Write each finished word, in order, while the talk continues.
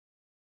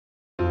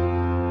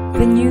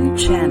The new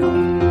channel.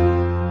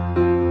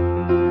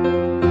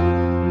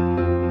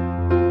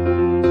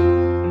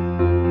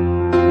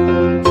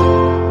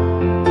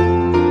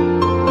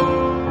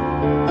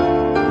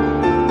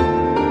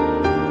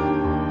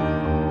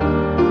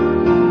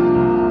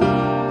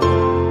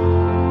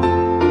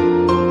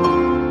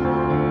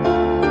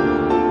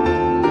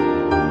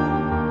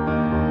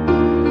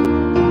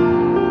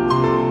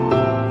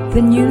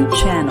 The new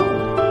channel.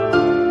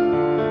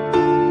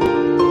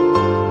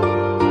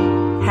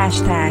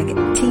 Hashtag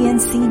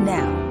TNC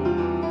Now.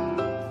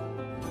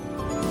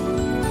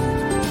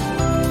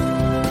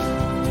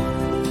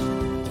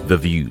 The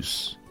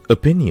views,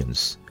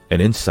 opinions,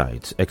 and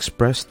insights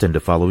expressed in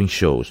the following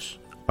shows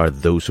are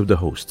those of the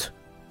host,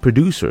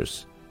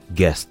 producers,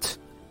 guests,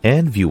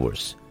 and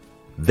viewers.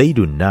 They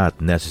do not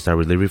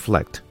necessarily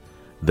reflect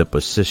the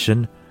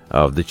position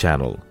of the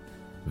channel.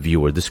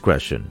 Viewer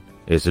discretion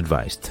is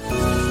advised.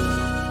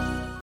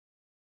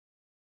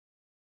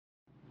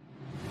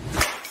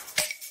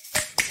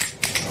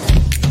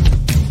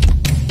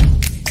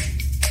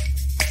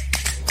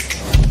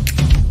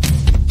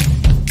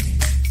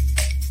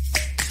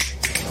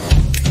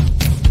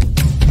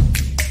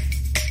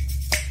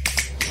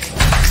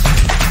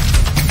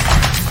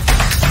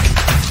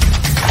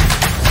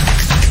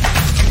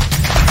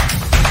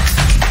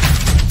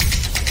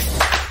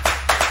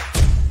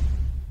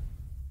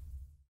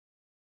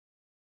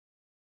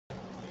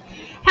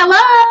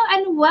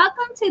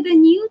 Welcome to the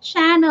new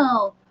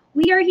channel.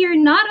 We are here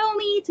not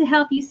only to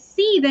help you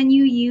see the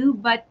new you,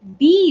 but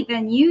be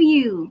the new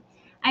you.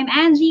 I'm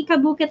Angie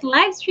Kabukit,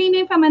 live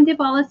streaming from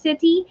Antipolo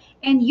City,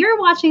 and you're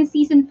watching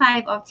Season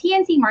 5 of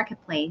TNC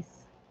Marketplace.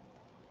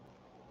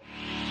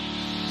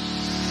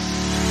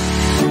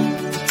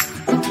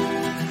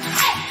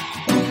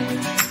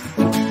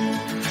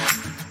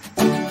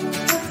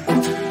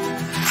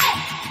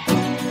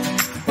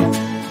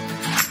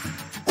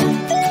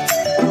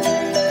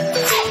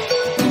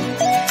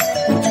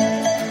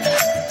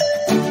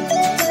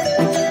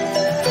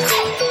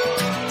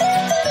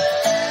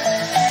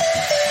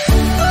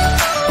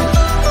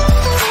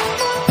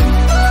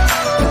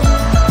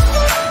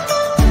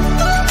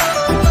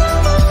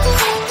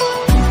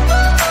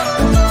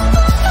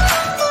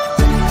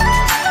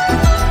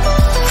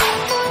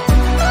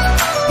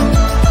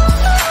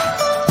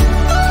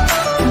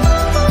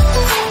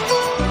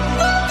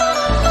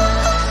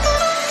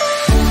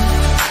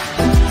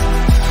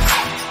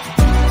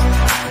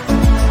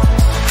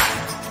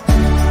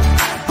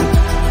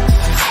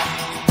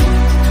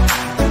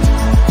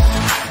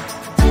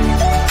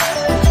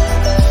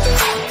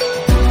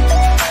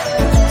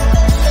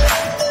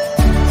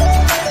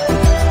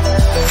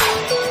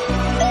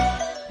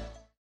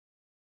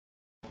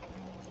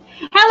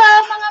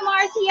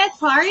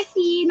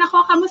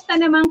 Nako, kamusta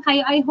naman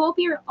kayo? I hope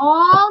you're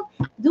all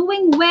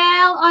doing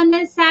well on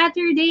a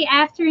Saturday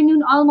afternoon,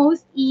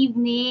 almost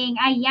evening.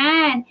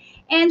 Ayan.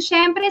 And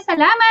syempre,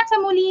 salamat sa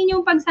muli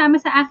niyong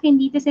pagsama sa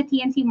akin dito sa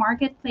TNC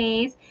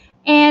Marketplace.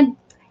 And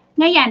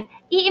ngayon,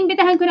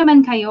 iimbitahan ko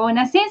naman kayo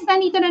na since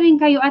nandito na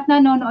rin kayo at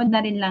nanonood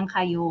na rin lang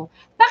kayo,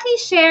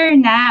 paki-share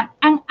na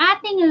ang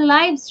ating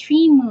live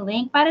stream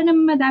link para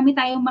naman madami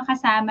tayong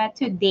makasama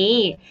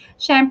today.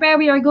 Syempre,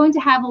 we are going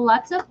to have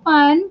lots of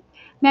fun.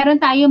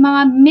 Meron tayong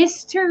mga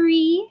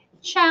mystery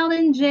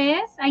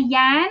challenges.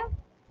 Ayan.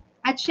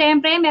 At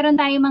syempre, meron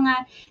tayong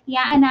mga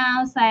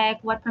i-announce like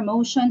what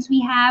promotions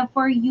we have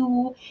for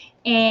you.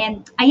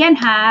 And ayan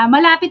ha,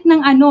 malapit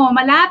na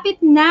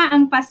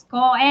ang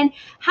Pasko. And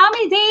how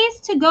many days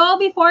to go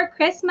before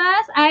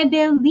Christmas? I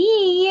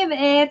believe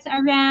it's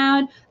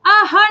around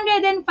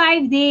 105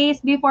 days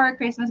before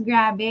Christmas.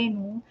 Grabe,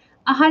 no?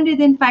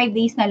 105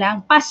 days na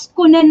lang.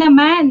 Pasko na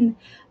naman.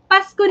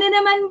 Pasko na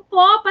naman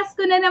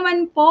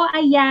po.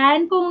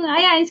 Ayan,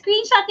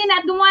 screenshot nyo na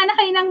at gumawa na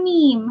kayo ng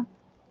meme.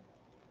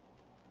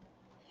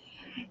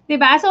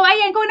 Diba? So,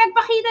 ayan, kung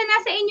nagpakita na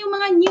sa inyong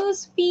mga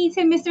news feed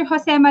si Mr.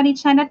 Jose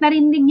Marichan at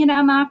narinig nyo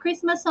na ang mga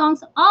Christmas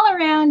songs all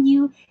around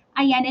you,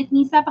 ayan, it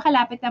means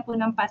napakalapit na po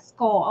ng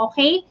Pasko,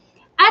 okay?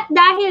 At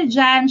dahil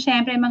dyan,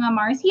 syempre, mga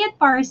Marcy at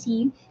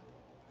Parsi,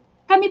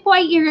 kami po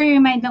ay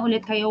i-remind na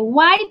ulit kayo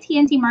why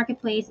TNC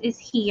Marketplace is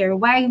here,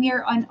 why we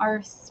are on our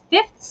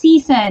 5th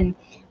season.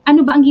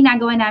 Ano ba ang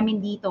ginagawa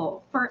namin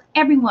dito for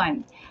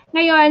everyone?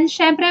 Ngayon,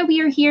 syempre, we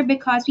are here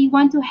because we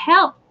want to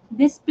help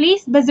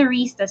displaced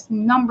Bazaristas,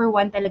 number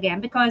 1 talaga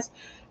yan. Because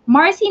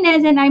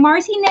Marcinez and I,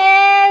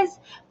 Marcinez,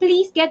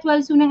 please get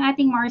well soon ang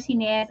ating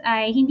Marcinez.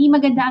 Ay hindi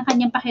maganda ang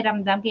kanyang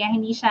pakiramdam, kaya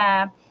hindi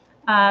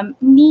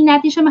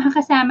natin siya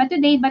makakasama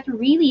today, but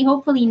really,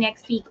 hopefully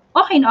next week,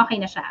 okay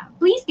na siya.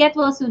 Please get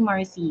well soon,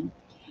 Marcy.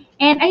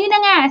 And ayun na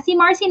nga, si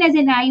Marcinez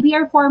and I, we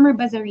are former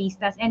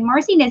Bazaristas, and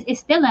Marcinez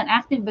is still an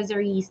active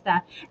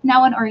Bazarista,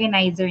 now an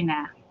organizer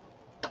na.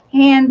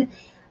 And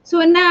so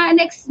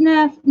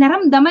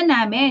naramdaman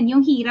namin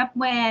yung hirap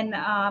when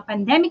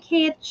pandemic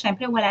hit.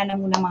 Syempre wala na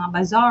muna mga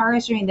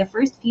bazaars during the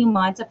first few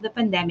months of the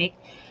pandemic.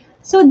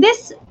 So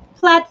this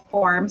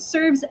platform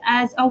serves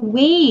as a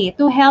way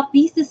to help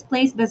these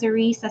displaced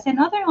bazaristas and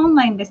other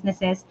online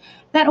businesses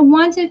that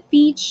want to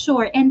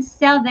feature and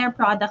sell their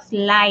products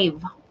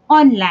live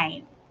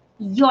online.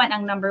 Yon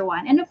ang number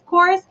one. And of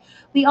course,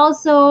 we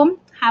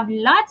also have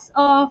lots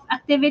of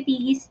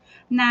activities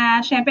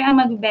na syempre ang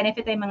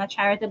mag-benefit ay mga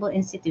charitable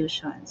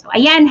institutions. So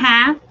ayan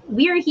ha,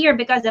 we're here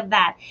because of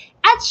that.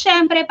 At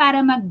syempre para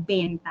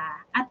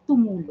magbenta at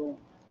tumulong,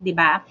 di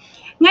ba?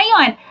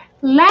 Ngayon,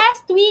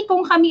 last week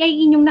kung kami ay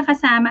inyong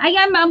nakasama,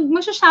 ayan,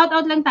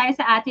 mag-shoutout lang tayo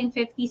sa ating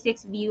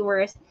 56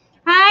 viewers.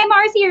 Hi,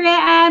 Marcy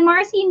Rean,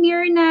 Marcy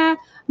Mirna,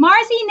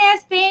 Marcy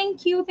Nes,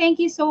 thank you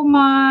so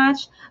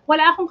much.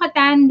 Wala akong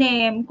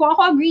katandem. Kung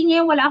ako agree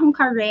niya, wala akong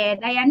ka-red.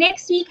 Ayan,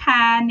 next week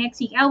I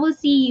will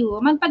see you.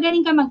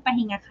 Magpagaling ka,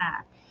 magpahinga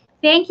ka.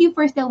 Thank you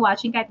for still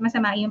watching kahit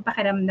masama yung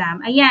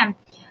pakiramdam. Ayan.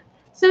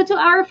 So to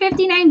our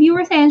 59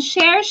 viewers, and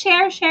share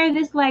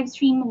this live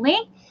stream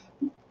link.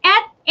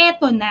 At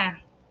eto na.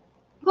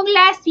 Kung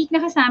last week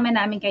nakasama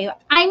namin kayo,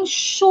 I'm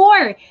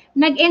sure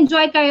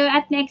nag-enjoy kayo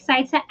at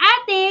na-excite sa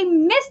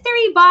ating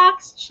Mystery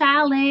Box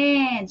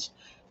Challenge.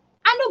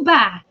 Ano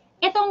ba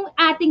itong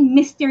ating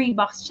Mystery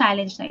Box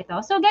Challenge na ito?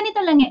 So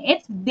ganito lang yan.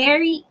 It's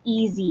very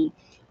easy.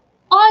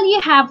 All you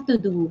have to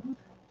do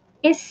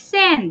is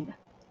send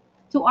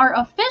to our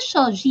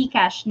official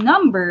GCash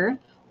number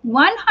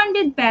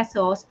 100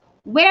 pesos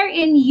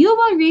wherein you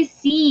will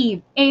receive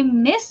a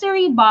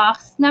mystery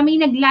box na may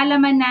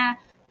naglalaman na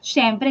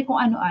syempre kung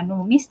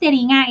ano-ano.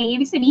 Mystery nga eh.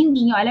 Ibig sabihin,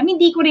 hindi nyo alam.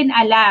 Hindi ko rin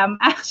alam,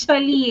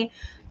 actually.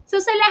 So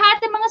sa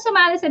lahat ng mga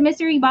sumali sa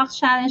Mystery Box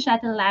Challenge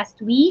natin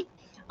last week,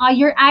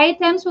 your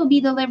items will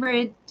be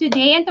delivered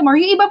today and tomorrow.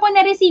 Yung iba po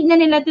na-receive na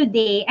nila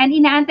today and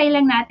inaantay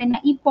lang natin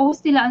na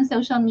i-post nila on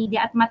social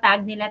media at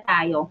matag nila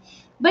tayo.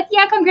 But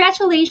yeah,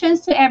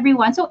 congratulations to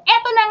everyone. So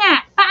eto na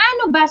nga,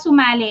 paano ba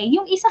sumali?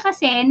 Yung isa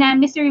kasi na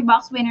Mystery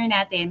Box winner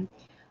natin,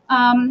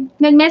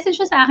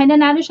 nag-message siya sa akin,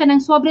 nanalo siya ng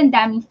sobrang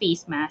daming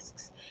face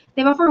masks.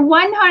 Diba? For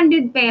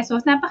 100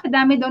 pesos,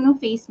 napakadami daw ng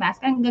face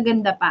mask. Ang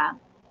gaganda pa.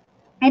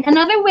 And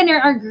another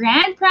winner, our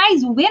grand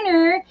prize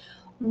winner,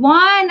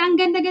 ang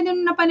ganda-ganda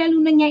nung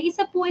napanalunan niya.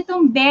 Isa po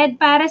itong bed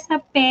para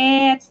sa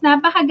pets.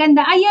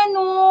 Napakaganda. Ayan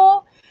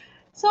o.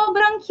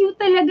 Sobrang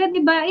cute talaga,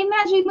 diba?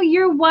 Imagine mo,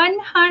 your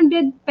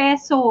 100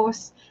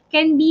 pesos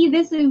can be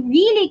this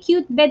really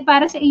cute bed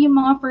para sa iyong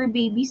mga fur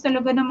babies.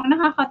 Talaga namang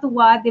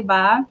nakakatuwa,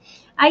 diba?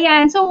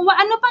 Ayan. So,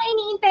 ano pang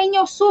iniintay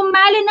nyo?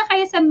 Sumali na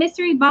kayo sa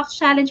Mystery Box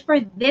Challenge for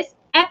this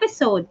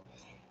episode.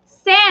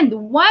 Send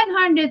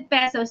 100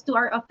 pesos to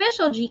our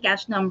official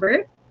GCash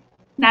number.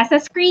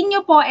 Nasa screen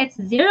nyo po, it's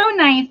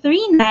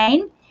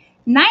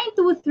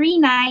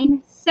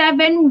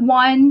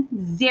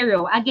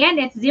 0939-9239-710. Again,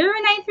 it's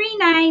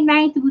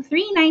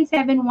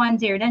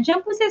 0939-9239-710.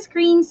 Nandiyan po sa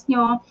screens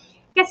nyo.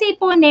 Kasi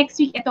po next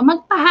week, ito,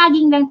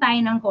 magpahaging lang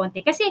tayo ng konti.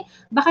 Kasi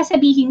baka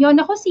sabihin nyo,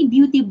 naku, si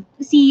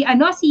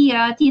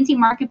TNC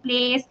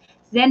Marketplace,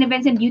 Zen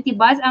Events and Beauty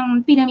Buzz,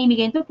 ang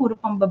pinamimigay nito, puro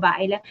pang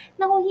babae lang.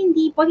 Naku,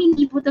 hindi po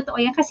totoo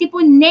yan. Kasi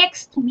po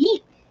next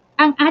week,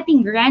 ang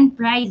ating grand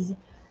prize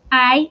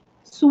ay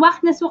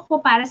suwak na suwak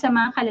po para sa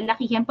mga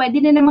kalalakihan.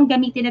 Pwede na namang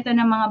gamitin ito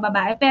ng mga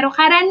babae. Pero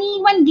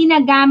karaniwan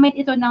ginagamit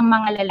ito ng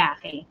mga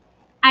lalaki.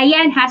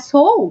 Ayan,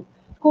 so,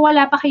 kung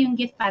wala pa kayong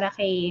gift para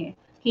kay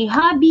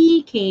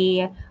hubby,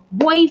 kay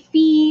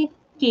boyfie,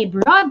 kay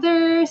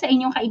brother, sa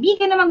inyong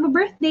kaibigan na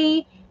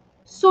magbe-birthday,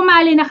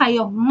 sumali na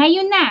kayo.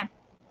 Ngayon na,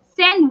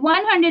 send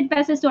 100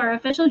 pesos to our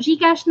official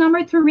GCash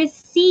number to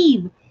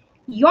receive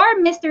your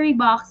mystery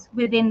box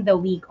within the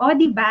week. O,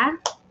 diba?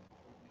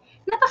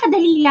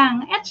 Napakadali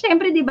lang. At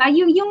syempre, diba,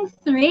 yung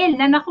thrill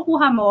na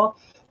nakukuha mo,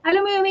 alam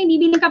mo yung may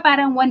bibili ka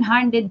parang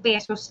 100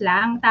 pesos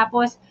lang,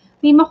 tapos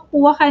may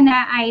makukuha ka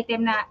na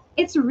item na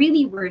it's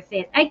really worth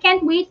it. I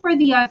can't wait for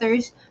the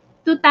others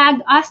to tag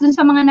us dun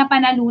sa mga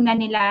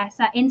napanalunan nila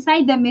sa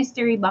inside the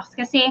mystery box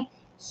kasi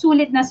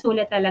sulit na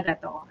sulit talaga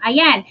to.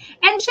 Ayan.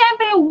 And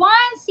syempre,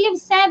 once you've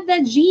sent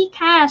the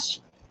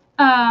GCash,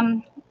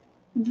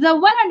 the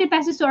 100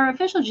 pesos to our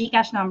official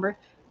GCash number,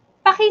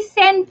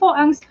 paki-send po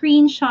ang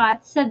screenshot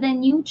sa the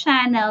new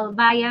channel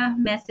via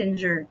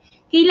Messenger.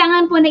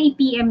 Kailangan po na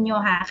i-PM nyo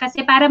ha,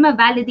 kasi para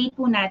ma-validate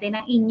po natin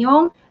ang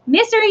inyong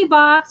Mystery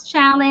Box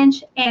Challenge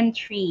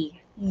entry.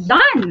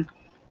 Done!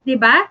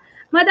 Diba?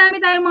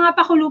 Madami tayong mga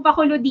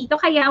pakulo-pakulo dito,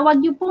 kaya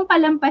wag niyo pong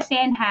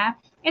palampasin ha.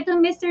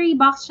 Itong Mystery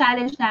Box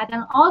Challenge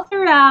natin all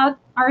throughout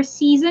our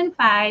Season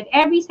 5,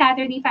 every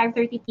Saturday,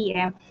 5:30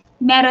 p.m.,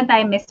 meron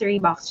tayong Mystery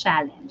Box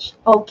Challenge.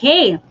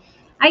 Okay.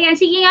 Ayan,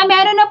 sige nga,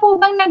 meron na po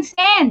bang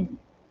nag-send?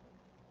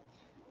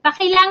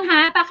 Pakilang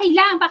ha,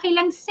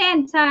 pakilang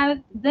send sa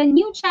the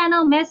new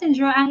channel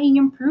Messenger ang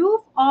inyong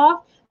proof of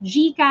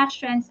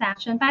GCash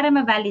transaction para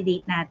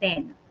ma-validate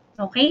natin.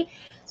 Okay?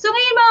 So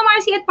ngayon mga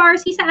Marcy at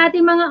Parsi sa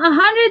ating mga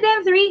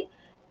 103,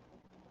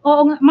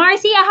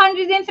 Marcy,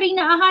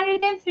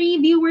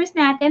 103 viewers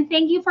natin.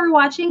 Thank you for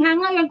watching.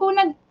 Ngayon, kung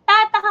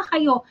nagtataka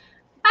kayo,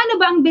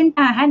 paano ba ang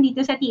bentahan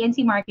dito sa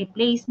TNC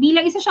Marketplace?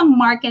 Bilang isa siyang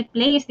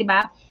marketplace, di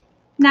ba?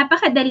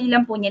 Napakadali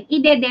lang po niyan.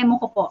 Ide-demo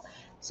ko po.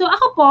 So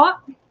ako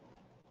po,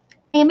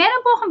 Eh,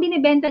 meron po akong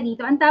binibenta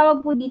dito. Ang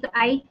tawag po dito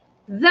ay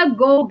the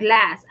Go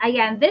Glass.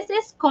 Ayan, this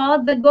is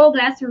called the Go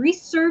Glass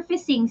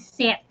Resurfacing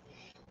Set.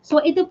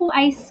 So, ito po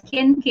ay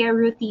skincare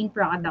routine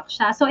product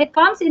siya. So, it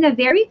comes in a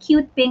very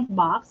cute pink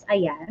box.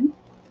 Ayan.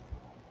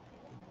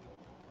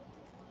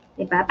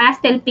 Diba?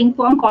 Pastel pink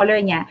po ang color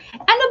niya.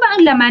 Ano ba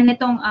ang laman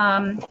nitong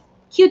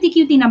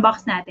cutie-cutie na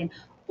box natin?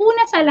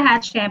 Una sa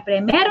lahat,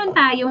 syempre, meron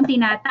tayong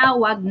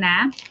tinatawag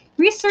na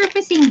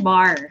resurfacing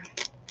bar.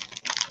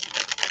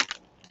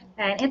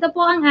 And ito po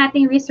ang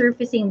ating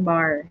resurfacing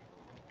bar.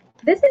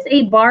 This is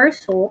a bar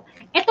soap.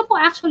 Ito po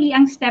actually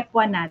ang step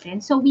 1 natin.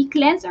 So we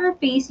cleanse our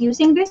face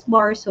using this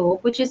bar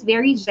soap, which is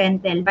very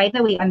gentle, by the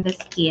way, on the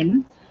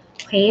skin.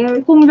 Okay,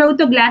 kung road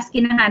to glass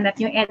skin ang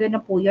hanap nyo, ito na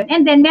po yun.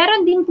 And then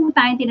meron din po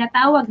tayong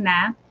tinatawag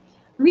na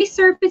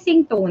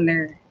resurfacing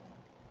toner.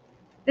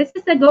 This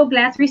is the Go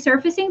Glass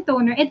Resurfacing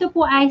Toner. Ito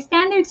po ay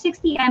standard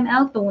 60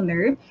 ml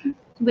toner,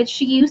 which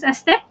you use as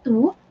step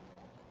 2.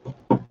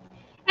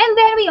 And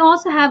then we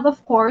also have, of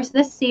course,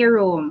 the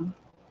serum.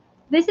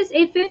 This is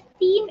a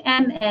 15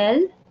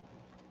 ml,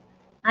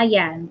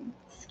 ayan,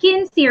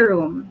 skin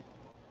serum,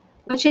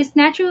 which is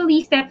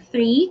naturally step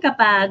 3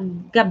 kapag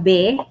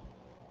gabi.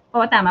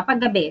 O tama, pag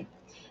gabi.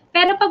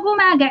 Pero pag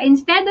umaga,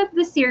 instead of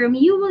the serum,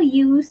 you will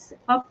use,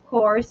 of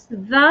course,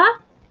 the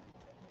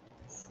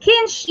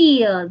Skin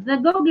Shield,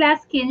 the Go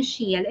Glass Skin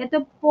Shield.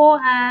 Ito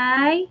po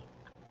ay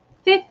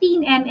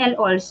 15 ml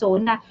also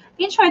na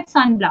in short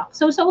sunblock.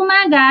 So sa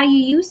umaga,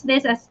 you use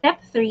this as step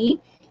 3.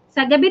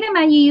 Sa gabi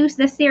naman, you use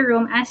the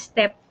serum as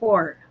step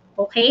 4.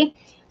 Okay?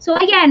 So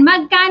ayan,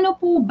 magkano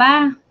po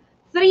ba?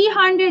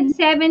 370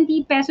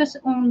 pesos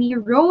only.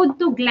 Road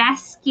to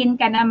glass skin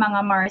ka na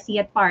mga Marcy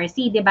at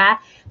Parsi, di ba?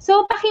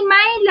 So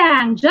pakimay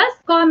lang.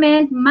 Just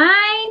comment,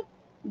 mine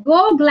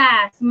Go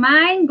Glass.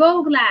 Mine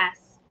Go Glass.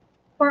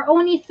 For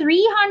only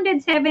 370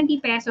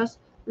 pesos,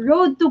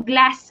 road to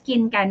glass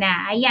skin ka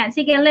na. Ayan,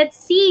 sige, let's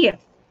see.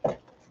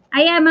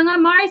 Ayan, mga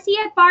Marcy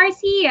at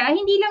Parsi,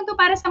 hindi lang to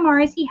para sa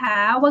Marcy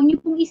ha. Huwag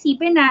niyo pong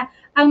isipin na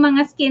ang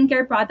mga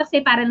skincare products ay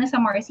para lang sa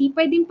Marcy.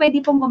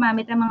 Pwede pong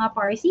gumamit ang mga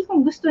Parsi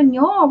kung gusto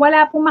nyo.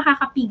 Wala pong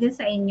makakapigil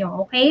sa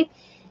inyo, okay?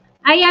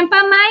 Ayan,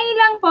 pamay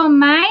lang po,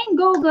 mine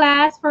Go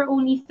Glass for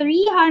only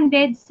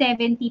 370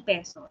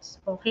 pesos,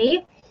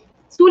 okay?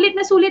 Sulit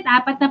na sulit,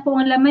 4 na po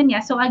ang laman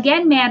niya. So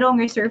again, merong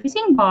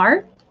resurfacing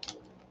bar.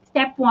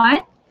 Step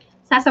 1,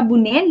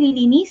 sasabunin,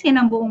 lilinisin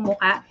ang buong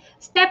muka.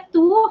 Step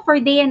 2 for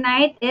day and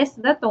night is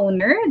the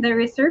toner, the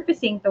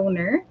resurfacing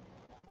toner.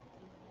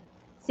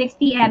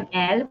 60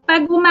 ml.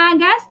 Pag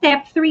umaga,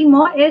 step 3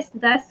 mo is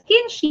the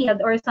skin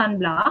shield or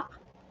sunblock.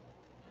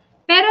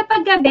 Pero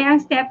pag gabi, ang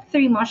step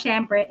 3 mo,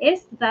 syempre,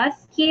 is the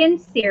skin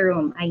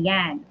serum.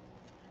 Ayan.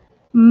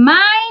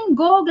 Mine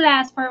Go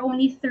Glass for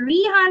only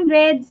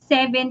 370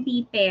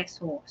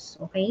 pesos.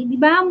 Okay? Di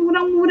ba?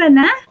 Murang-mura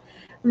na.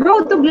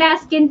 Road to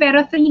glass skin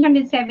pero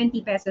 370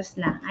 pesos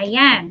lang.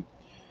 Ayan.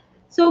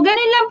 So,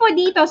 ganun lang po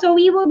dito. So,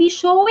 we will be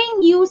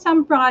showing you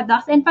some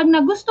products and pag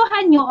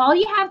nagustuhan nyo, all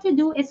you have to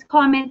do is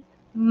comment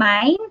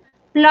mine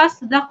plus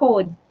the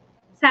code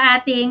sa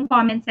ating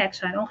comment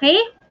section.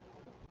 Okay?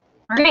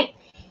 Alright.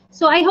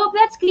 So, I hope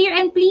that's clear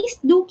and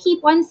please do keep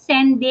on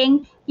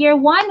sending your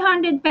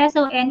 100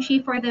 peso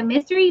entry for the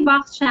Mystery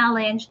Box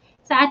Challenge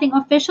sa ating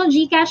official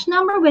GCash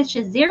number which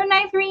is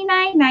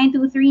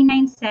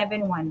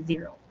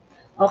 0939-9239710.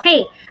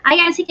 Okay.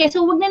 Ayan, sige.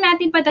 So, wag na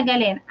natin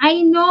patagalin.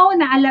 I know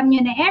na alam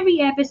nyo na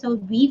every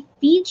episode we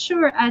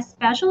feature a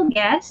special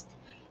guest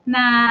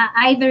na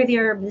either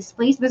they're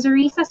displaced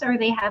bazaristas or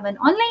they have an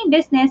online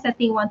business that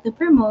they want to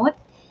promote.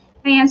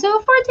 Ayan. So,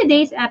 for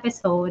today's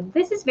episode,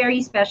 this is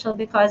very special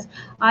because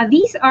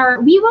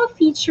we will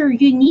feature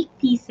unique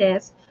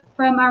pieces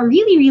from a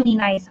really, really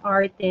nice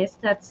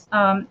artist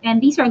and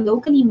these are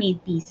locally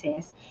made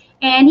pieces.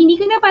 And hindi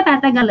ko na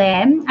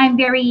patatagalin. I'm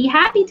very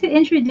happy to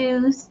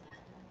introduce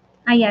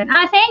ayan.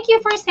 Thank you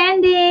for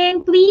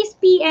sending. Please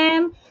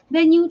PM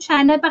the new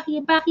channel.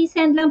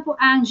 Paki-send lang po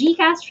ang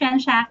GCash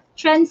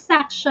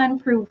transaction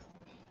proof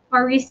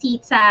or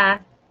receipt sa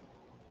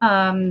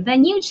the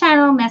new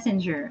channel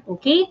messenger.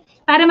 Okay?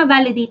 Para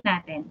ma-validate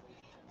natin.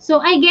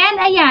 So again,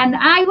 ayan,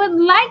 I would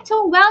like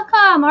to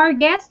welcome our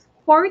guest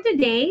for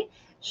today.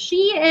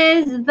 She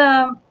is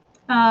the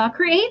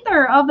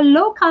creator of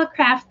Local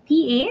Craft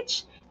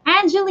PH,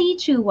 Angeli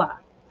Chua.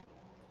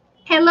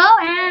 Hello,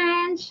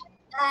 Ange.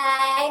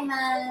 Hi,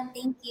 ma'am.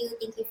 Thank you.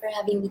 Thank you for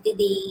having me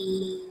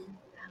today.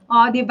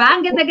 Oh, di ba?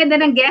 Ang ganda-ganda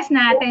ng guest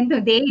natin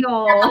today,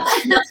 oh.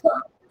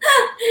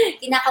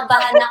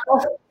 Kinakabahan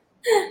ako.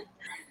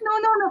 No.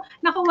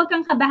 Naku, wag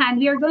kang kabahan.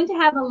 We are going to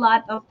have a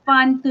lot of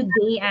fun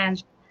today,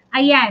 Ange.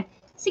 Ayan.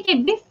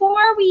 Sige,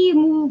 before we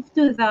move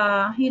to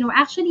the,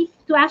 actually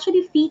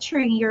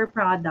featuring your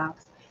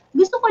products,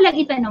 gusto ko lang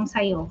itanong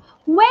sa'yo,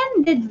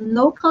 when did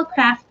Local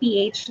Craft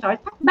PH start?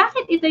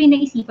 Bakit ito yung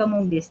naisipan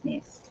mong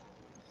business?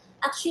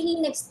 Actually,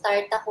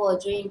 nag-start ako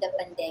during the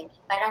pandemic.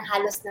 Parang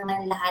halos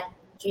naman lahat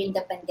during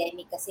the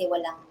pandemic kasi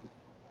walang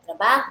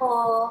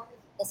trabaho.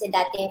 Kasi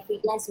dati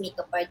freelance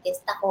makeup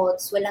artist ako,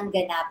 walang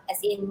ganap,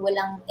 as in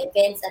walang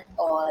events at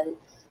all.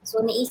 So,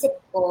 naisip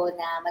ko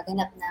na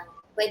maghanap ng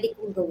pwede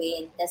kong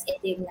gawin. Tapos,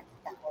 ito yung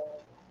nakita ko.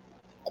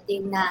 Ito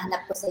yung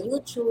nahanap ko sa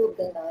YouTube,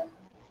 gano'n.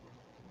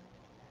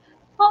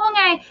 Oo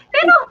nga eh.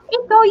 Pero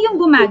ikaw yung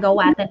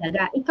gumagawa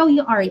talaga. Ikaw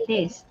yung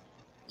artist.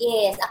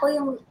 Yes, ako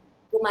yung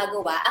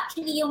gumagawa.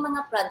 Actually, yung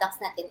mga products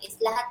natin is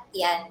lahat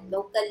yan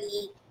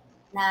locally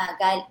na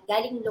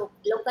galing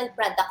local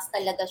products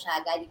talaga siya,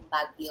 galing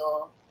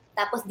Baguio.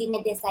 Tapos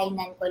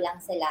dinedesignan ko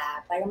lang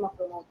sila para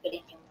ma-promote ko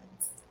rin yung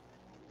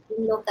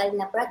local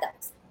na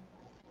products.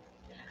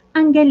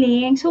 Ang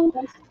galing. So,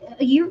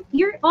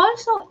 you're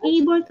also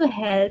able to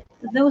help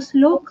those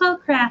local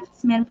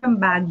craftsmen from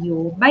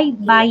Baguio by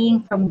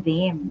buying from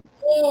them.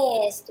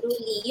 Yes,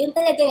 truly. Yun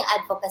talaga yung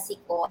advocacy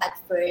ko at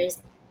first,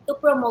 to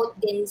promote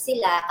din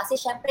sila. Kasi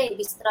syempre,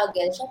 we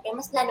struggle. Syempre,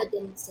 mas lalo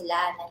din sila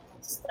na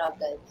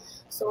struggle.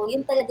 So,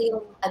 yun talaga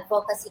yung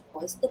advocacy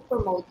ko is to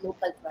promote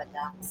local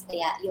products.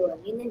 Kaya yun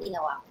ang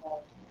ginawa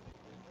ko.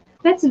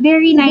 That's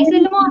very nice.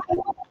 Alam mo,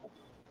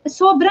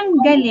 sobrang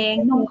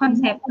galing ng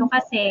konsepto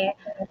kasi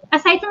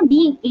aside from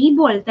being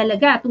able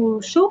talaga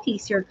to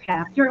showcase your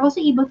craft, you're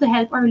also able to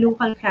help our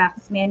local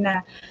craftsmen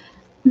na,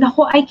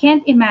 naku, I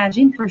can't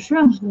imagine for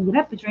sure ang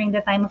hirap during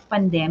the time of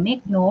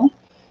pandemic, no?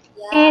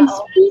 Yeah, And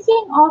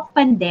speaking of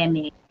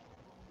pandemic,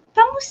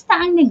 kamusta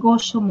ang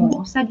negosyo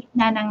mo sa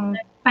gitna ng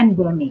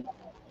pandemic?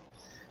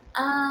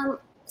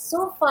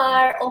 So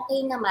far,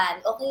 okay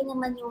naman. Okay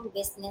naman yung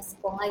business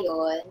ko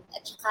ngayon.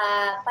 At saka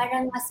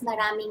parang mas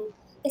maraming,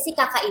 kasi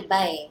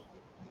kakaiba eh.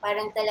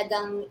 Parang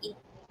talagang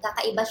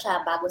kakaiba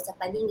siya bago sa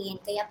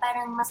paningin. Kaya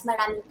parang mas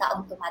maraming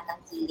taong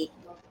tumatangkilik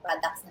ng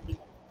products na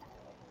binibenta.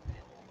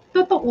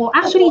 Totoo.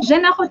 Actually,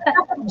 dyan ako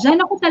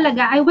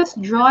talaga, I was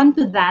drawn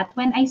to that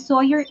when I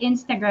saw your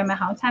Instagram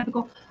account. Sabi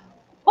ko,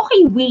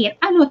 okay, wait,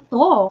 ano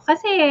to?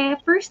 Kasi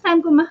first time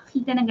ko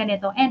makakita ng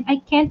ganito and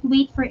I can't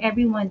wait for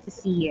everyone to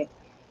see it.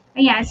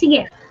 Ayan,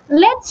 sige.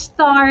 Let's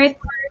start.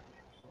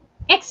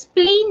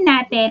 Explain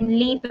natin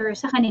later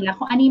sa kanila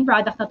kung ano yung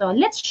product na to.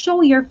 Let's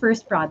show your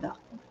first product.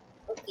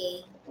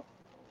 Okay.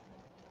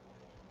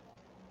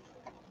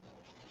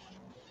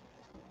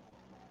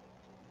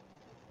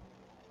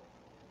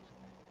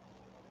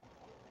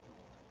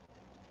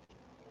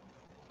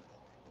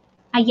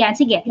 Ayan,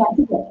 sige.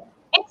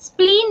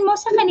 Explain mo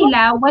sa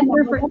kanila what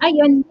your first...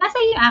 Ayun, nasa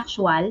yung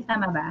actual.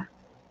 Tama ba?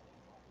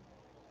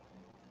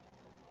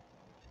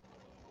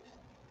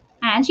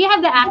 And you have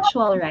the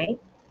actual, right?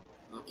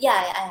 Yeah,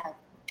 I have.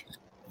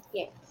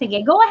 Here.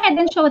 Sige, go ahead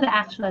and show the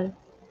actual.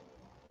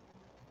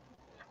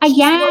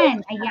 Ayan,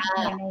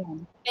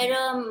 ayan. Pero,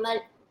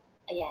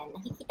 ayan,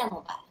 nakikita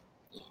mo ba?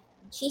 Ayan.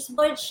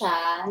 Cheeseboard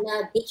siya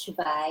na beach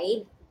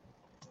vibe.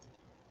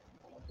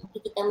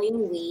 Nakikita mo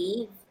yung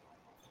wave.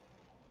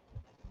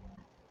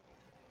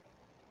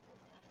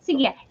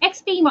 Sige,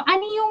 explain mo,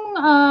 ano yung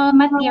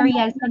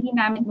materials na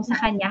ginamit mo sa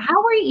kanya? How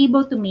were you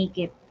able to make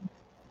it?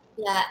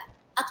 Yeah,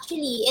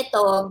 actually,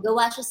 ito,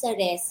 gawa siya sa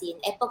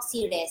resin,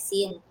 epoxy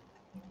resin.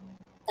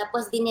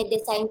 Tapos,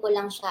 dinedesign ko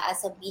lang siya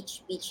as a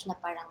beach na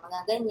parang mga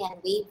ganyan,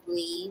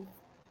 wave.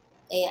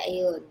 Kaya,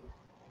 ayun.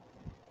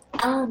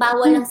 Ang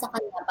bawal lang sa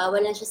kanya,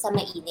 bawal lang siya sa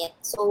mainit.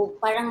 So,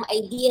 parang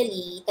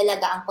ideally,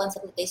 talaga ang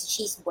concept nito is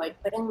cheeseboard.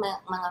 Parang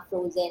mga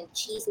frozen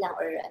cheese lang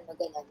or ano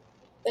ganun.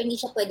 Pero hindi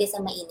siya pwede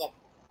sa mainit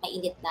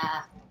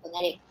na,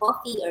 kunwari,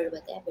 coffee or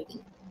whatever.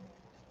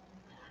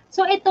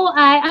 So, ito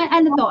ay,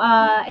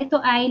 ito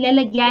ay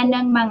lalagyan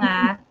ng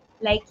mga,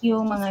 like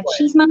yung mga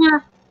cheese,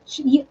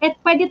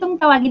 pwede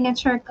itong tawagin na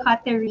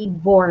charcuterie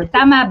board.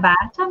 Tama ba?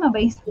 Tama ba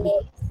yung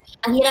yes.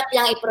 Ang hirap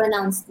lang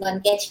i-pronounce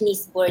nun, kaya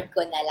cheeseboard ko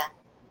na lang.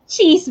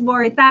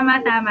 Cheeseboard, tama.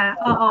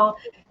 Oo.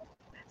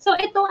 So,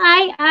 ito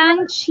ay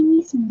ang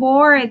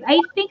cheeseboard. I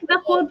think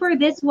the code for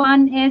this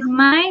one is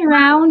my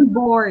round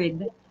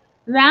board.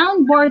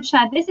 Round board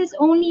siya. This is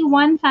only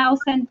 1,000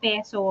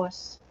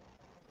 pesos.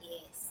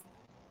 Yes.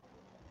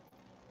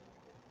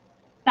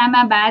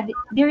 Tama ba?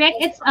 Direct,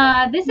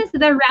 this is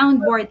the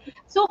round board.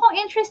 So, kung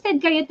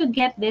interested kayo to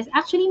get this,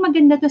 actually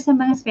maganda to sa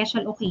mga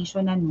special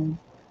occasion, ano?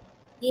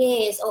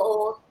 Yes,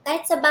 oo.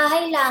 Kahit sa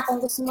bahay lang,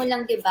 kung gusto mo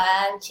lang,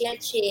 diba, chill,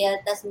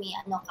 tas may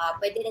ano ka,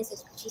 pwede rin sa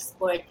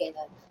cheeseboard,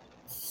 gano'n.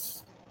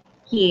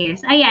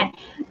 Yes, ayan.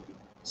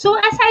 So,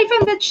 aside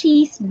from the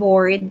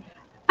cheeseboard,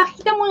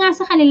 pakita mo nga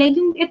sa kanila,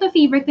 yung ito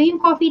favorite ko,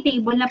 yung coffee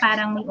table na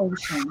parang may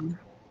ocean.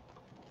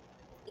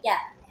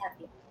 Yeah,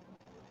 happy.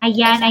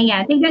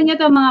 Ayan. Tignan nyo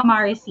to mga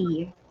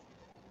Marcy.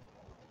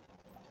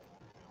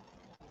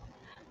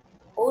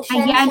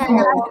 Ocean Ayan, siya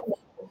na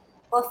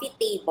coffee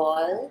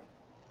table.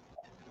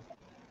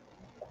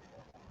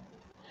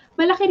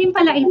 Malaki rin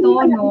pala ito,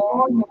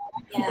 no?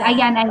 Yeah.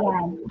 Ayan.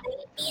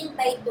 15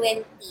 by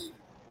 20.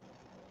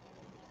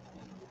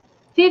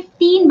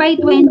 15 by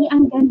 20.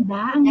 Ang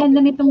ganda. Ang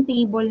ganda nitong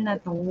table na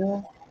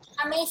to.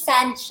 May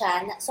sand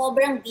siya.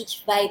 Sobrang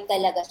beach vibe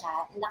talaga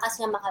siya. Lakas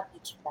na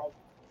maka-beach vibe.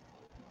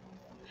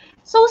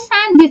 So,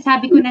 sand yun.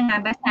 Sabi ko na nga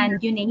ba,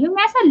 sand yun eh. Yung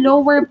nasa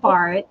lower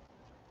part,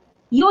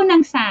 yun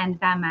ang sand.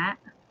 Tama?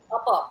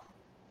 Opo.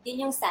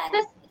 Yun yung sand.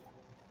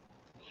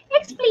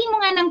 Explain mo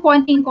nga ng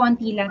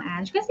konting-konti lang,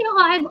 Ange. Kasi ako,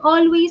 I've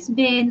always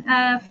been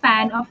a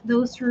fan of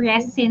those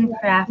resin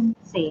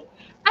crafts eh.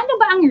 Ano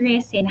ba ang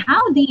resin? How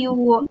do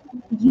you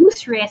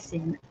use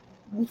resin?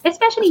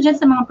 Especially dyan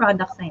sa mga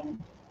products na yan.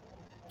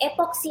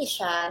 Epoxy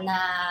siya na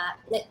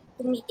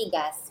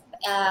tumitigas.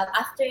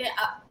 After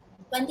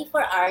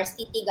 24 hours,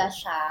 titigas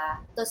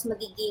siya. Tapos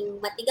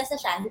magiging matigas na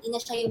siya. Hindi na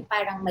siya yung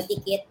parang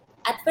madikit.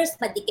 At first,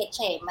 madikit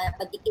siya eh.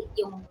 Madikit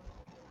yung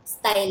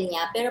style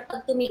niya. Pero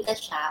pag tumigas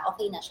siya,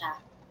 okay na siya.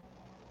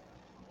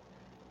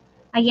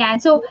 Ayan.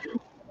 So,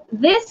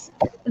 this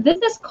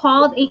is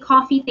called a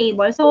coffee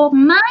table. So,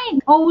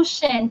 Mind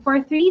Ocean for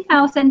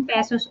 3,000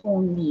 pesos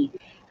only.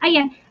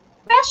 Ayan.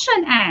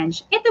 Question,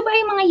 Ange. Ito ba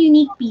yung mga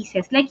unique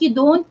pieces? Like, you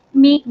don't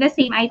make the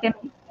same item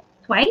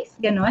twice?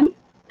 Ganon?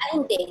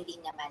 Ay, hindi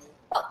naman.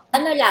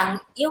 Ano lang,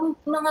 yung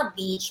mga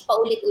beach,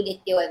 paulit-ulit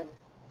yun.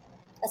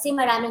 Kasi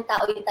maraming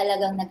tao yung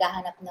talagang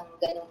naghahanap ng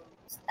ganong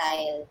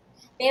style.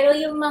 Pero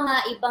yung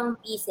mga ibang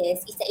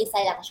pieces, isa-isa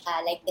lang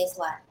siya, like this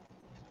one.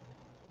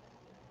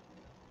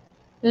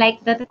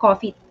 Like the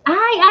coffee.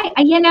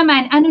 Ayan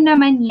naman. Ano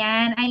naman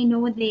yan? I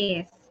know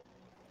this.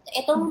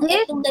 Itong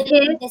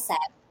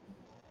design.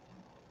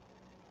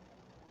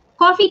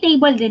 Coffee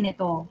table din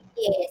ito.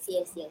 Yes.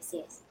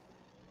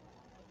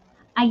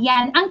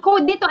 Ayan. Ang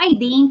code nito ay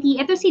Dainty.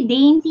 Ito si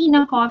Dainty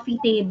na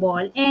coffee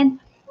table. And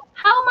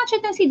how much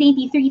itong si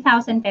Dainty?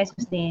 3,000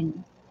 pesos din.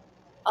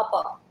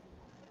 Opo.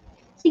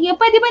 Sige,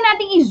 pwede ba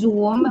nating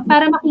i-zoom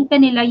para makita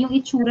nila yung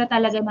itsura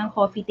talaga ng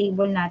coffee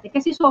table natin?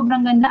 Kasi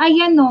sobrang ganda.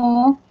 Ayan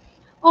no.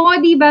 Oo,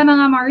 di ba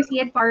mga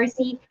Marcy at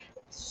Parsi?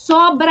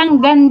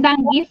 Sobrang gandang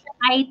gift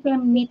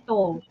item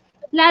nito.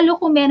 Lalo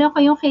kung meron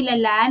kayong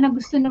kilala na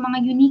gusto ng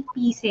mga unique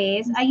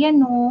pieces,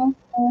 ayan no,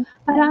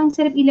 parang ang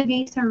sarap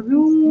ilagay sa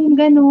room,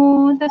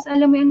 gano'n. Tapos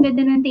alam mo yung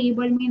ganda ng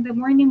table mo in the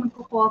morning,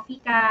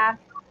 magko-coffee ka.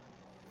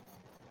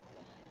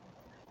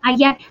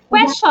 Ayan.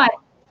 Question,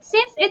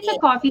 since it's a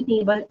coffee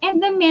table,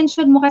 and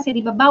the-mention mo kasi,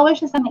 di ba, bawal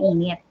siya sa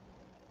mainit.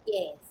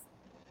 Yes.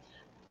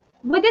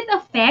 Would it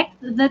affect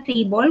the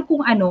table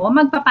kung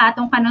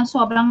magpapatong ka ng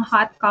sobrang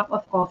hot cup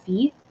of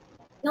coffee?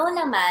 No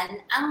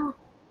naman.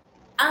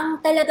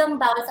 Ang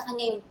talagang bawal sa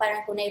kanya yung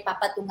parang kung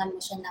naipapatungan mo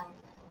siya ng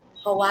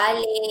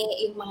kawali,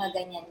 yung mga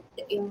ganyan,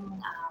 yung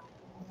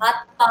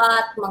hot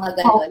pot, mga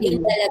gano'n, okay.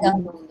 Yung talagang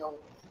no.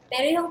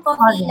 Pero yung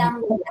coffee lang,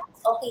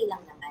 okay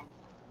lang naman.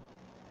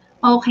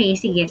 Okay,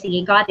 sige,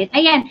 got it.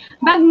 Ayan,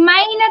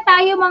 mag-mine na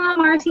tayo mga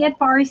Marcy at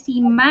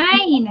Parsi.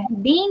 Mine,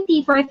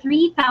 Dainty for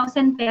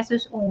 3,000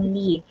 pesos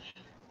only.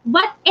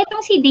 But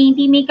etong si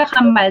Dainty, may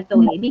kakambal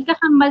to eh. May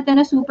kakambal to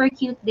na super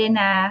cute din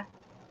na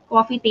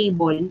coffee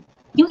table.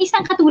 Yung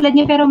isang katulad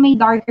niya pero may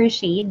darker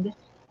shade.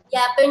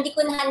 Yeah, pero hindi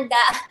ko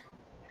nahanda.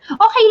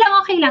 Okay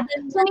lang.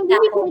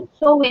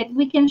 So maybe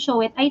we can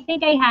show it. I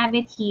think I have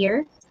it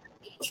here.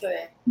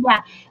 Sure.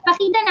 Yeah.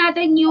 Pakita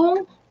natin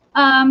yung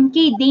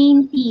kay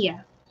Dainty.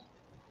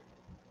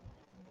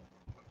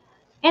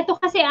 Ito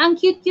kasi ang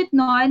cute-cute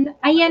nun.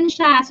 Ayan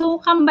siya. So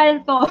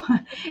kambal to.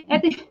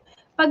 Ito,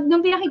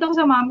 nung pinakita ko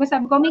sa mom ko,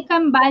 sabi ko may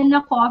kambal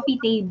na coffee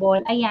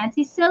table. Ayan,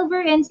 si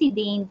Silver and si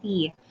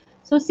Dainty.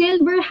 So,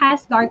 silver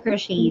has darker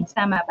shades.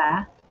 Tama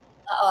ba?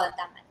 Oo,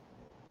 tama.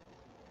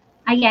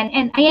 Ayan.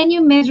 And ayan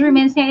yung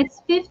measurements niya.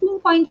 It's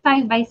 15.5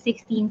 by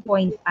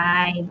 16.5.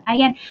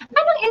 Ayan.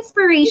 Anong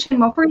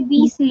inspiration mo for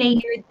these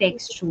layered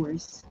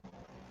textures?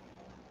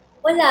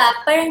 Wala.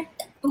 Parang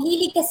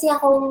mahilig kasi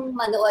akong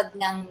manood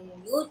ng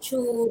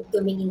YouTube,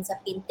 tumingin sa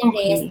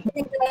Pinterest.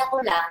 Okay.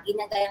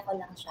 Ginagaya ko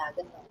lang siya.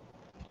 Ganun.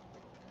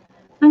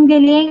 Ang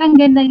galing. Ang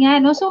ganda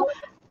niya. No? So,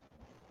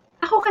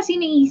 ako kasi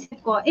naisip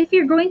ko, if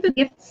you're going to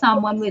gift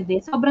someone with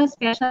this, sobrang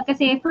special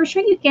kasi for sure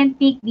you can't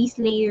make these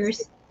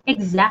layers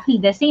exactly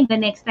the same the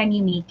next time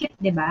you make it,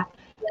 di ba?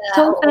 Yeah,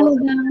 so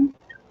talagang,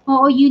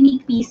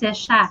 unique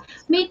pieces siya.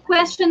 May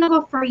question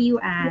ako for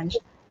you, Ange.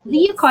 Do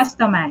you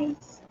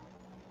customize?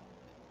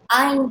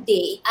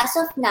 Hindi. As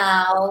of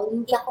now,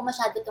 hindi ako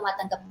masyado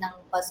tumatanggap ng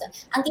custom.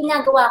 Ang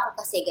ginagawa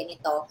ko kasi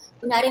ganito,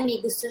 kunwari may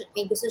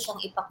gusto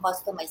siyang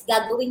ipa-customize,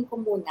 gagawin ko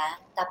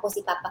muna, tapos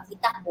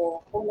ipapakita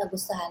ko kung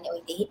nagustuhan niya o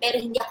hindi. Pero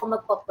hindi ako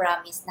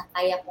magpa-promise na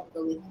kaya kong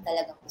gawin kung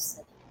talagang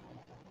gusto niya.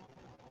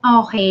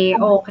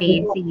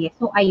 Okay. Sige.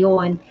 So,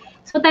 ayun.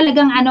 So,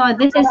 talagang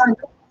this is,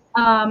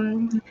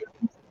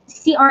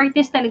 si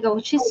artist talaga,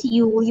 which is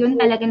you, yun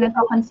talaga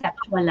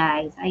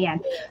nagko-conceptualize.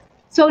 Ayan.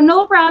 So,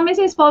 no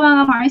promises po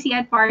mga Marcy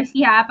at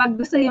Parsi ha, pag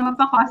gusto nyo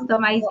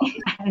magpa-customize ni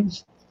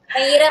Ange.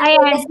 Mahirap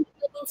po kasi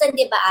minsan,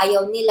 di ba,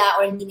 ayaw nila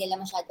or hindi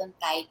nila masyadong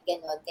type,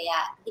 gano'n.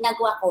 Kaya,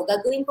 ginagawa ko,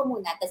 gagawin ko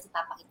muna, tapos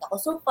ipapakita ko.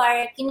 So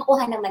far,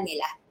 kinukuha naman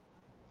nila.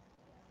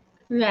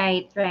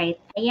 Right.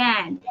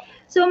 Ayan.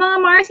 So,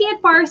 mga Marcy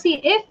at Parsi,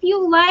 if you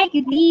like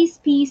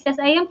these pieces,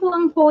 ayan po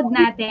ang code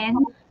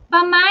natin.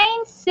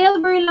 Pamine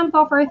silver lang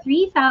po for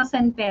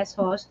 3,000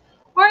 pesos.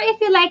 Or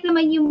if you like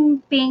naman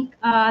yung pink,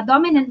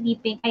 dominantly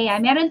pink, kaya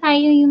meron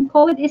tayo yung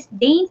code is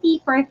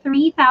Dainty for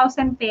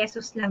 3,000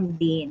 pesos lang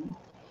din.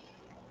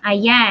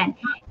 Ayan.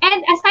 And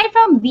aside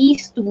from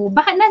these two,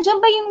 baka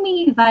nandiyan ba yung may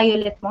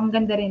violet mo? Ang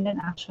ganda rin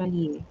nun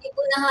actually. Hindi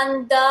ko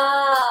nahanda.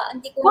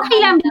 Okay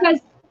lang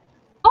because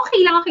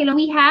okay lang.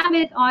 We have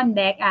it on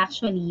deck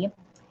actually.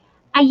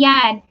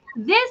 Ayan.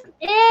 This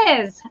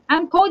is,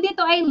 ang code nito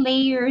ay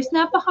layers.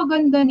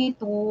 Napakaganda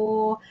nito.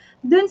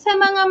 Dun sa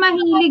mga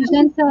mahilig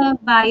dyan sa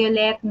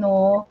violet,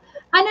 no?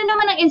 Ano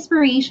naman ang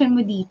inspiration mo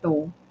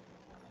dito?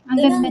 Ang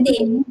Ganun ganda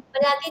din. nito.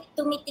 Palagi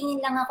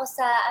tumitingin lang ako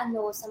sa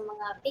sa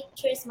mga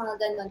pictures, mga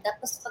ganun.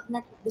 Tapos pag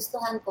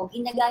nagustuhan ko,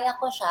 ginagaya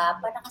ko siya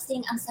para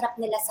kasing ang sarap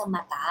nila sa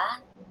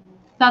mata.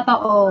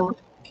 Totoo.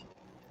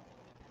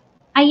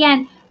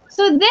 Ayan.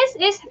 So this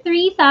is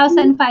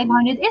 3,500.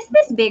 Is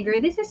this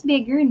bigger? This is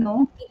bigger,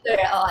 no? Bigger,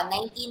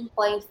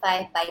 19.5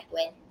 by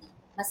 20.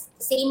 Mas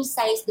same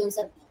size dun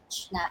sa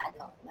beach na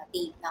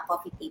na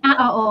coffee table.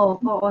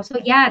 Oo. So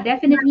yeah,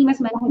 definitely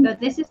mas malaki daw.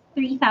 This is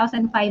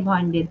 3,500.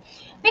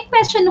 May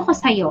question ako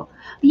sa'yo.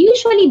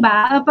 Usually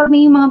ba, pag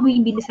may mga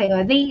bumibili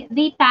sa'yo,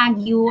 they tag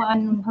you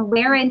on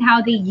where and how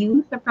they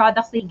use the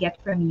products they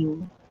get from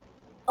you?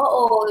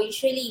 Oo,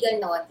 usually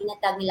gano'n.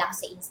 Tinatag nila ako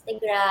sa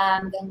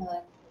Instagram,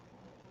 gano'n.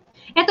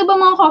 Ito ba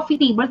mga coffee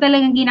table,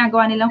 talagang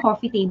ginagawa nilang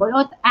coffee table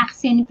o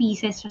accent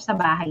pieces siya sa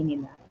bahay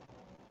nila?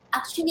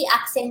 Actually,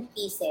 accent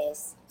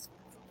pieces.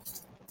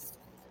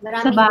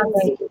 Sa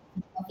bagay.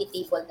 Coffee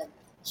table na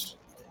beach.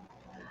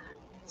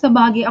 Sa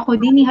bagay ako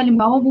din,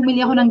 halimbawa bumili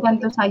ako ng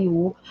ganito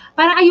sa'yo,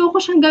 parang ayoko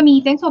siyang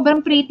gamitin,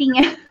 sobrang pretty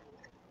niya.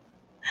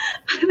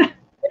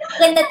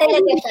 Ganda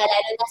talaga siya,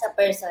 lalo na sa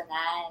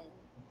personal.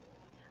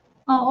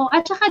 Oo,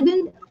 at saka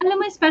dun, alam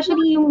mo,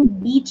 especially yung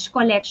beach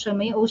collection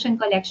mo, yung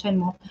ocean collection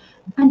mo,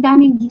 ang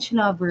daming beach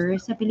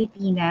lovers sa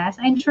Pilipinas.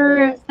 I'm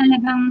sure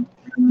talagang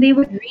they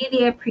would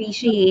really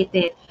appreciate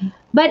it.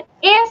 But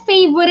if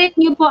favorite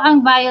nyo po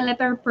ang violet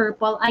or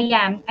purple,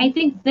 ayan, I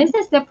think this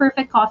is the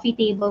perfect coffee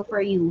table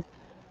for you.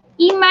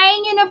 I-mine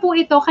nyo na po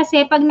ito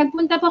kasi pag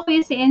nagpunta po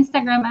kayo sa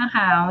Instagram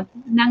account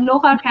ng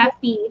Local Craft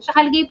PH,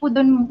 nakalagay po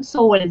doon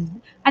sold.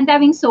 Ang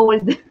daming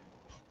sold.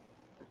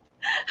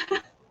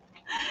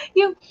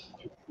 Yung,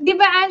 di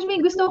ba, Ange,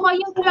 may gusto ko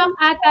yung clock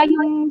ata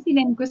yung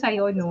sinend ko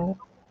sa'yo, no?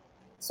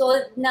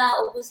 Sold na,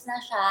 ubos na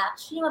siya.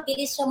 Actually,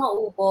 mabilis siya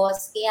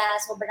maubos.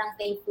 Kaya sobrang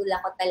thankful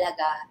ako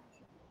talaga.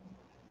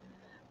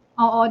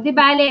 Oo, di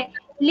ba,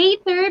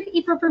 later,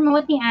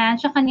 ipopromote ni Anne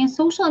sa kanyang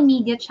social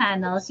media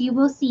channels, you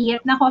will see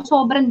it. Nako,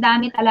 sobrang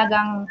dami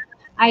talagang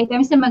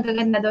items na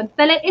magaganda doon.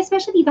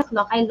 Especially the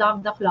clock. I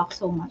love the clock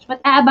so much.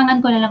 But aabangan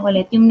ko na lang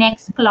ulit yung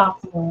next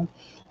clock mo.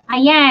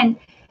 Ayan.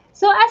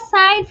 So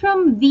aside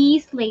from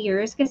these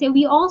layers, kasi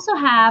we also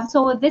have,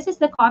 so this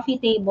is the coffee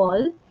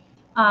table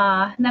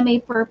na may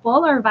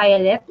purple or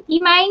violet.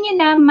 I-mine nyo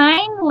na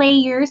mine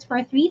layers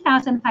for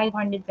 3,500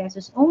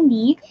 pesos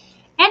only.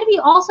 And we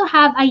also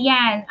have,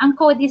 ayan, ang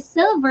code is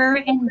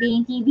silver and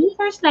dainty. These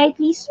are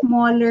slightly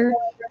smaller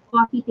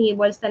coffee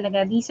tables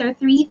talaga. These are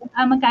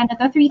magkano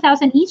to?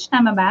 3,000 each,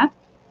 tama ba?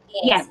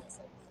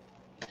 Yes.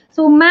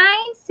 So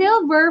mine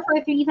silver for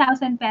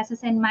 3,000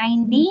 pesos and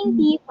mine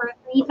dainty for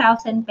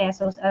 3,000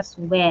 pesos as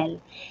well.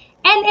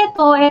 And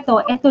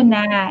ito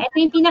na. Ito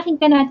yung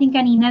pinakita natin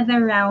kanina, the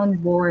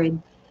round board.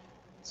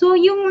 So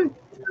yung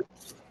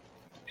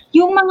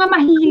mga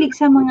mahilig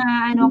sa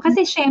mga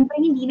kasi syempre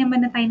hindi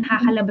naman na tayo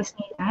nakakalabas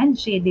ng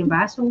lunch, di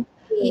ba? So,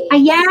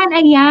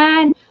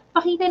 ayan.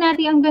 Pakita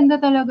natin ang ganda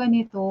talaga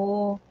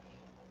nito.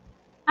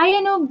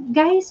 Ayan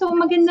guys, so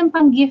magandang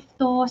pang-gift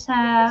to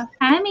sa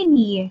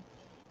family.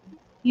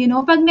 You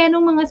know, pag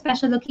merong mga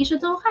special occasion,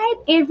 so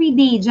kahit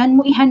everyday, dyan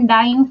mo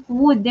ihanda yung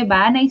food, di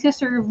ba? Na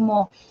isa-serve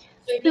mo.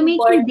 To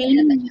make your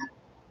daily,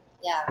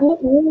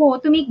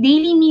 to make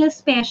daily meal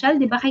special,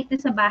 di ba? Kahit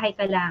sa bahay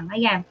ka lang.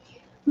 Ayan.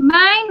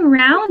 Mine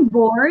round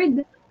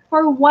board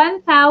for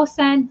 1,000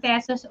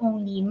 pesos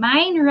only.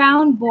 Mine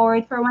round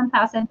board for 1,000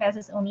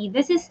 pesos only.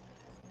 This is,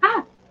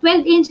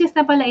 12 inches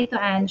na pala ito,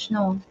 Ange,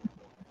 no?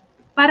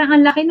 Parang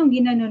ang laki nung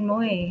ginanon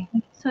mo eh.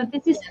 So,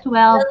 this is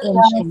 12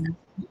 inches.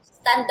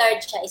 Standard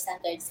siya,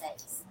 standard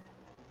size.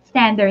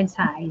 Standard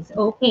size.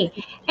 Okay.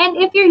 And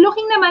if you're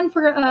looking naman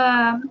for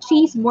a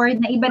cheese board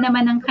na iba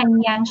naman ang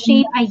kanyang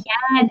shape,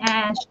 ayan,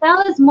 Ange,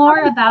 tell us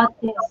more about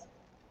this.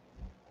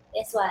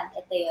 This one,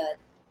 ito yun.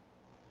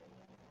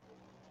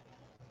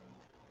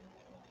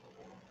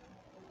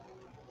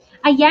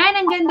 Ayan,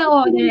 ang ganda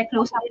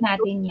close up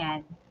natin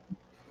yan.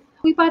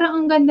 Uy, parang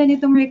ang ganda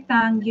nitong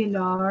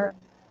rectangular.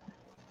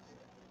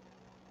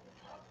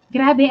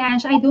 Grabe,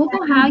 Ange, I don't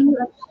know how you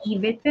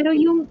achieve it, pero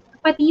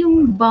pati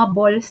yung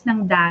bubbles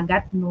ng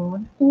dagat, no?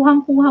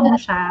 Kuhang-kuha mo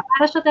siya.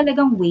 Para siya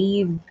talagang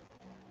wave.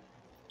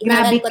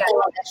 Grabe ka.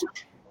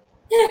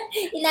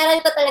 Inaral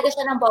ko talaga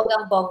siya ng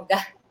bonggang-bongga.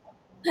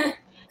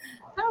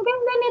 Ang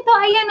ganda nito.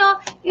 Ayan,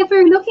 if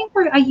you're looking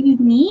for a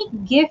unique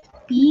gift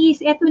piece,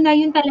 ito na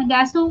yun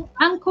talaga. So,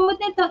 ang code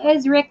nito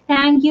is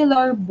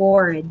rectangular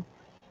board.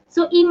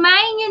 So,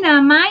 i-mine nyo na.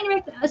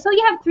 So,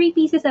 you have 3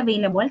 pieces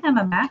available.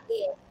 Tama ba?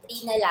 Okay,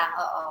 3 na lang.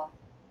 Oo.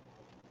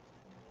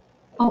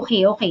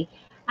 Okay.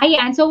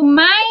 Ayan. So,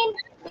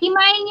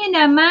 i-mine nyo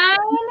na.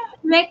 Mine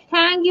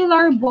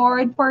rectangular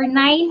board for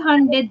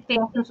 900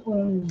 pesos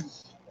only.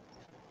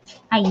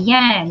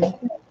 Ayan.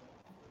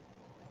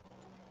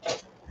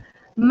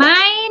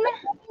 Mine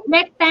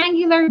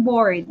rectangular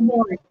board.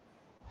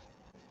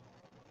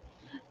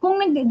 Kung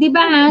di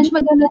ba, Ange,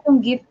 maganda tong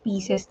gift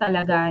pieces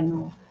talaga,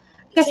 no?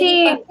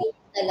 Kasi,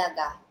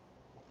 talaga.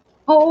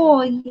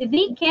 oo,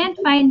 they can't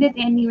find it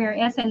anywhere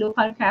else sa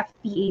local craft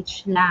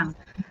PH lang.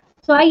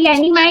 So,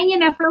 ayan, imagine nyo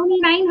na, for only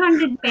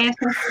 900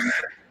 pesos,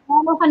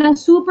 meron ka ng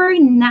super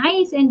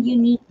nice and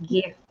unique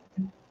gift.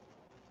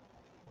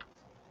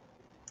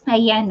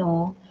 Ayan,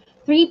 no?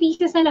 3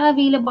 pieces na lang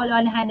available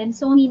on hand and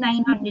it's only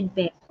 900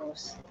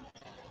 pesos.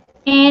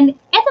 And,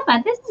 eto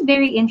pa, this is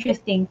very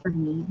interesting for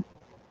me.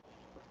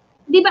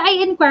 Di ba,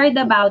 I inquired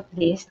about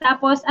this.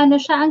 Tapos, ano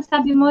siya, ang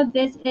sabi mo,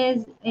 this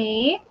is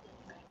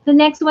the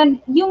next one,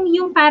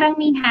 yung parang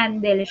may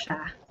handle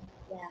siya.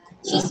 Yeah.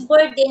 Cheese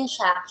board din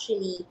siya,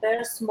 actually,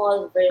 pero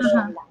small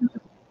version lang.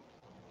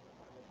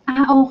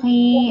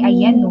 Okay.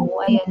 Ayan, no.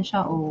 Ayan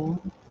siya, oh.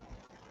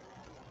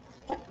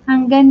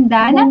 Ang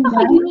ganda.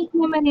 Napaka-unique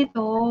naman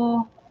ito.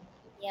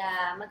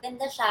 Yeah,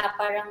 maganda siya.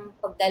 Parang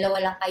pag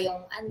dalawa lang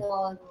kayong,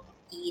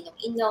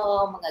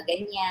 iinom-inom, mga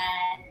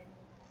ganyan.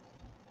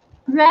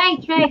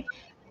 Right.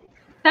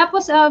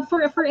 Tapos,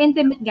 for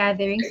intimate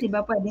gatherings,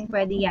 diba,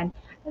 pwede yan.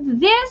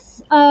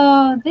 This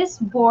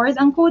board,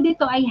 ang code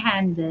ito ay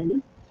handle.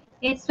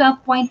 It's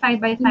 12.5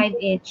 by 5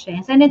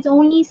 inches. And it's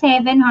only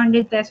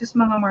 700 pesos,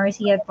 mga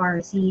Marcy at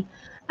Parsi.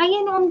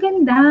 Ayan, ang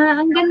ganda.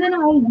 Ang ganda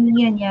ng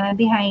idea niya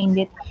behind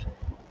it.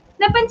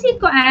 Napansin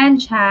ko,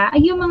 Ange,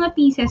 ay yung mga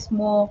pieces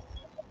mo,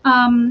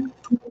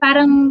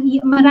 parang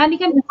marami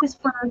kang pieces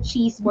for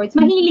cheese boards.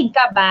 Mahilig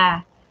ka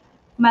ba?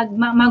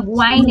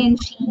 Mag-wine and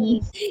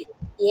cheese?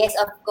 Yes,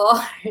 of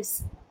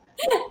course.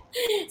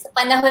 Sa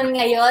panahon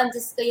ngayon,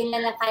 Diyos ko, yun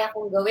lang kaya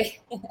kong gawin.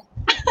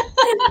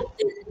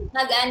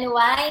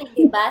 Mag-unwind,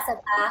 di ba, sa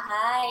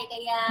bahay.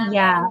 Kaya,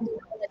 yeah.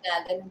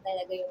 Ganun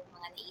talaga yung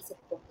mga naisip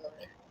kong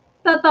gawin.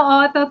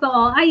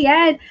 Totoo.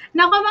 Ayan.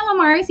 Naku, mga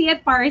Marcy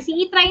at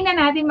Parsi, itry na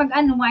natin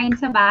mag-unwind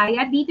sa bahay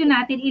at dito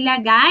natin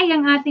ilagay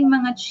ang ating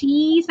mga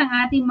cheese, ang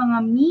ating mga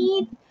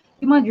meat,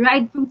 yung mga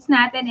dried fruits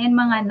natin and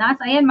mga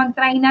nuts. Ayan,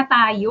 mag-try na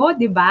tayo,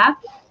 di ba?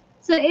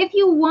 So, if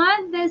you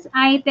want this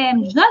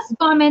item, just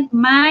comment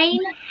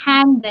mine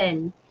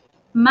handle.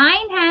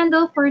 Mine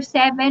handle for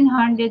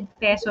 700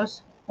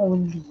 pesos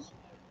only.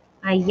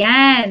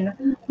 Ayan.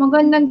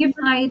 Magandang gift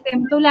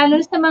item to. Lalo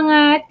sa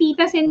mga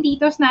titas and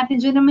titos natin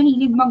dyan na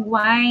mahilig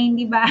mag-wine,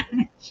 di ba?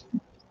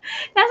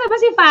 Nasa ba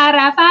si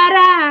Farah?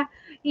 Farah!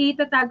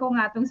 Itatago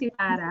nga itong si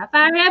Farah.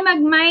 Farah,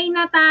 mag-mine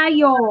na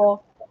tayo.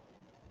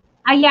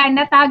 Ayan,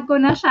 natag ko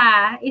na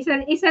siya.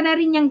 Isa na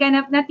rin yung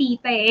ganap na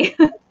tita eh.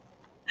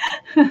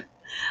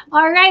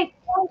 Alright.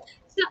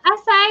 So,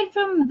 aside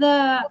from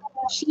the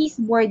cheese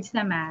boards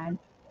naman,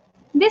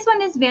 this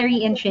one is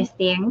very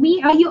interesting.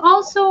 You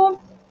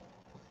also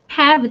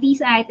have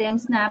these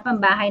items na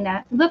pambahay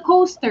na, the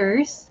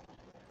coasters.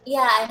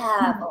 Yeah, I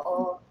have.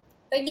 Oo.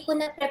 Pero hindi ko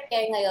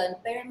na-prepare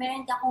ngayon. Pero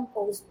meron akong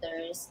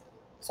coasters.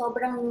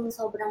 Sobrang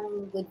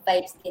good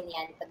vibes din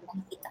yan pag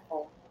nakikita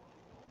ko.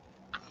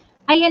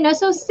 Ayan,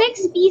 so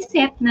 6-piece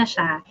set na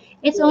siya.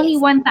 It's only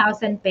 1,000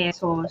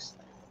 pesos.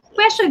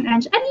 Question,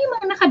 Ange, ano yung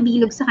mga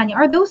nakabilog sa kanya?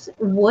 Are those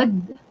wood?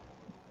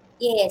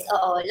 Yes,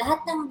 oo.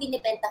 Lahat ng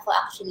binibenta ko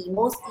actually,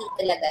 mostly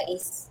talaga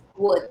is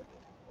wood.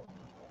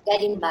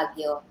 Galing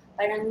Baguio.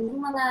 Parang yung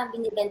mga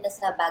binibenta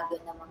sa Baguio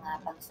na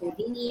mga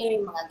pang-souvenir,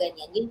 mga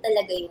ganyan, yun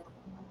talaga yung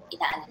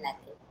inaano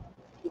natin.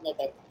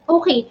 Binibenta.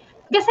 Okay.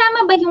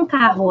 Kasama ba yung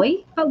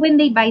kahoy when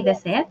they buy the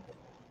set?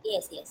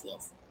 Yes.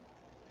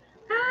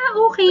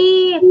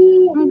 Okay.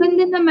 Ang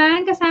ganda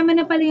naman. Kasama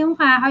na pala yung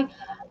kahoy.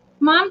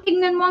 Ma'am,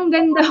 tingnan mo ang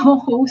ganda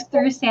ng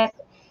coaster set.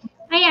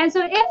 Ayan,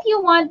 so if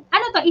you want,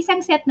 isang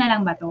set na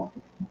lang ba to?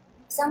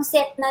 Isang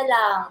set na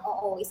lang.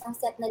 Oo, isang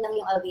set na lang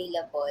yung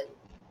available.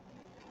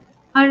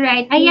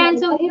 Alright,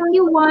 ayan, so if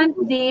you want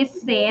this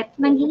set,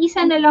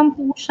 nag-iisa na lang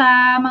po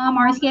siya, mga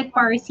Marcy at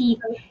Parsi.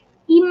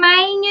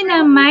 I-mine nyo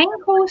na mine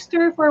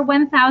coaster for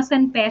 1,000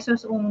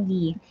 pesos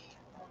only.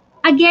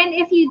 Again,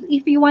 if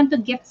you want to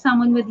gift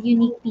someone with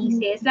unique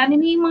pieces, lalo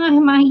na yung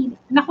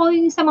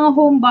yung sa mga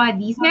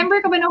homebodies. Member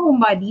ka ba ng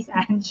homebodies,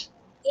 Ange?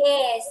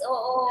 Yes,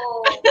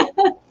 oo.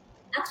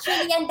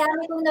 Actually, ang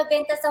dami kong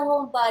nabenta sa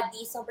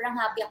homebody. Sobrang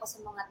happy ako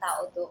sa mga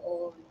tao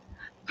doon.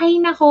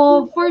 Ay,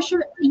 nako. For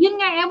sure.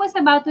 Yun nga, I was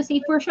about to say,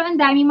 for sure, ang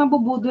dami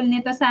mabubudol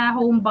nito sa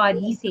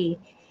homebodies eh.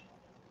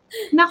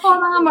 Nako,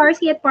 mga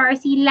Marcy at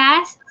Parsi,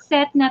 last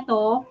set na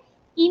to,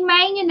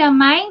 i-mine nyo na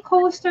mine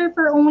coaster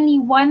for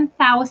only 1,000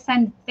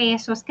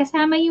 pesos.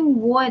 Kasama yung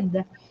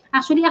wood.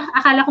 Actually,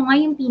 akala ko nga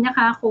yung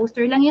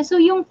pinaka-coaster lang yun.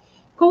 So, yung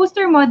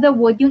coaster mo, the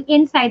wood, yung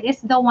inside is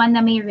the one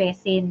na may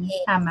resin.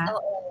 Yes, Tama?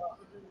 Oo.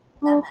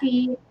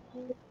 Okay.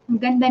 Ang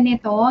ganda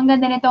nito.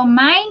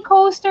 Mine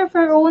coaster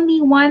for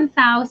only 1,000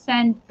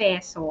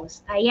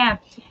 pesos. Ayan.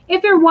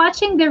 If you're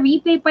watching the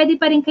replay, pwede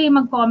pa rin kayo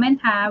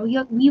mag-comment ha.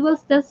 We will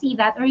still see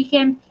that. Or you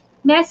can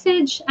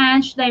message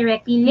Ange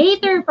directly.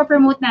 Later,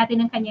 papromote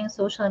natin ang kanyang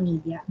social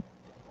media.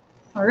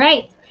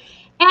 Alright.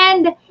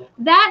 And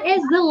that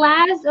is the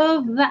last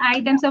of the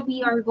items that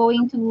we are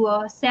going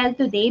to sell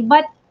today.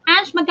 But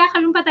Ange,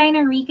 magkakaroon pa tayo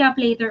ng recap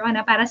later on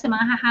para sa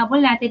mga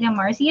hahabol natin ng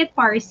Marcy at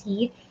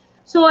Parsi.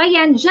 So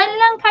ayan, dyan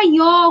lang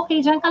kayo.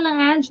 Okay, dyan ka lang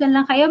Ange, dyan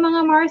lang kayo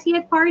mga Marcy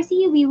at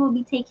Parsi. We will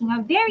be taking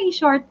a very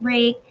short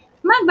break.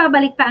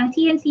 Magbabalik pa ang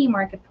TNC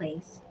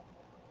Marketplace.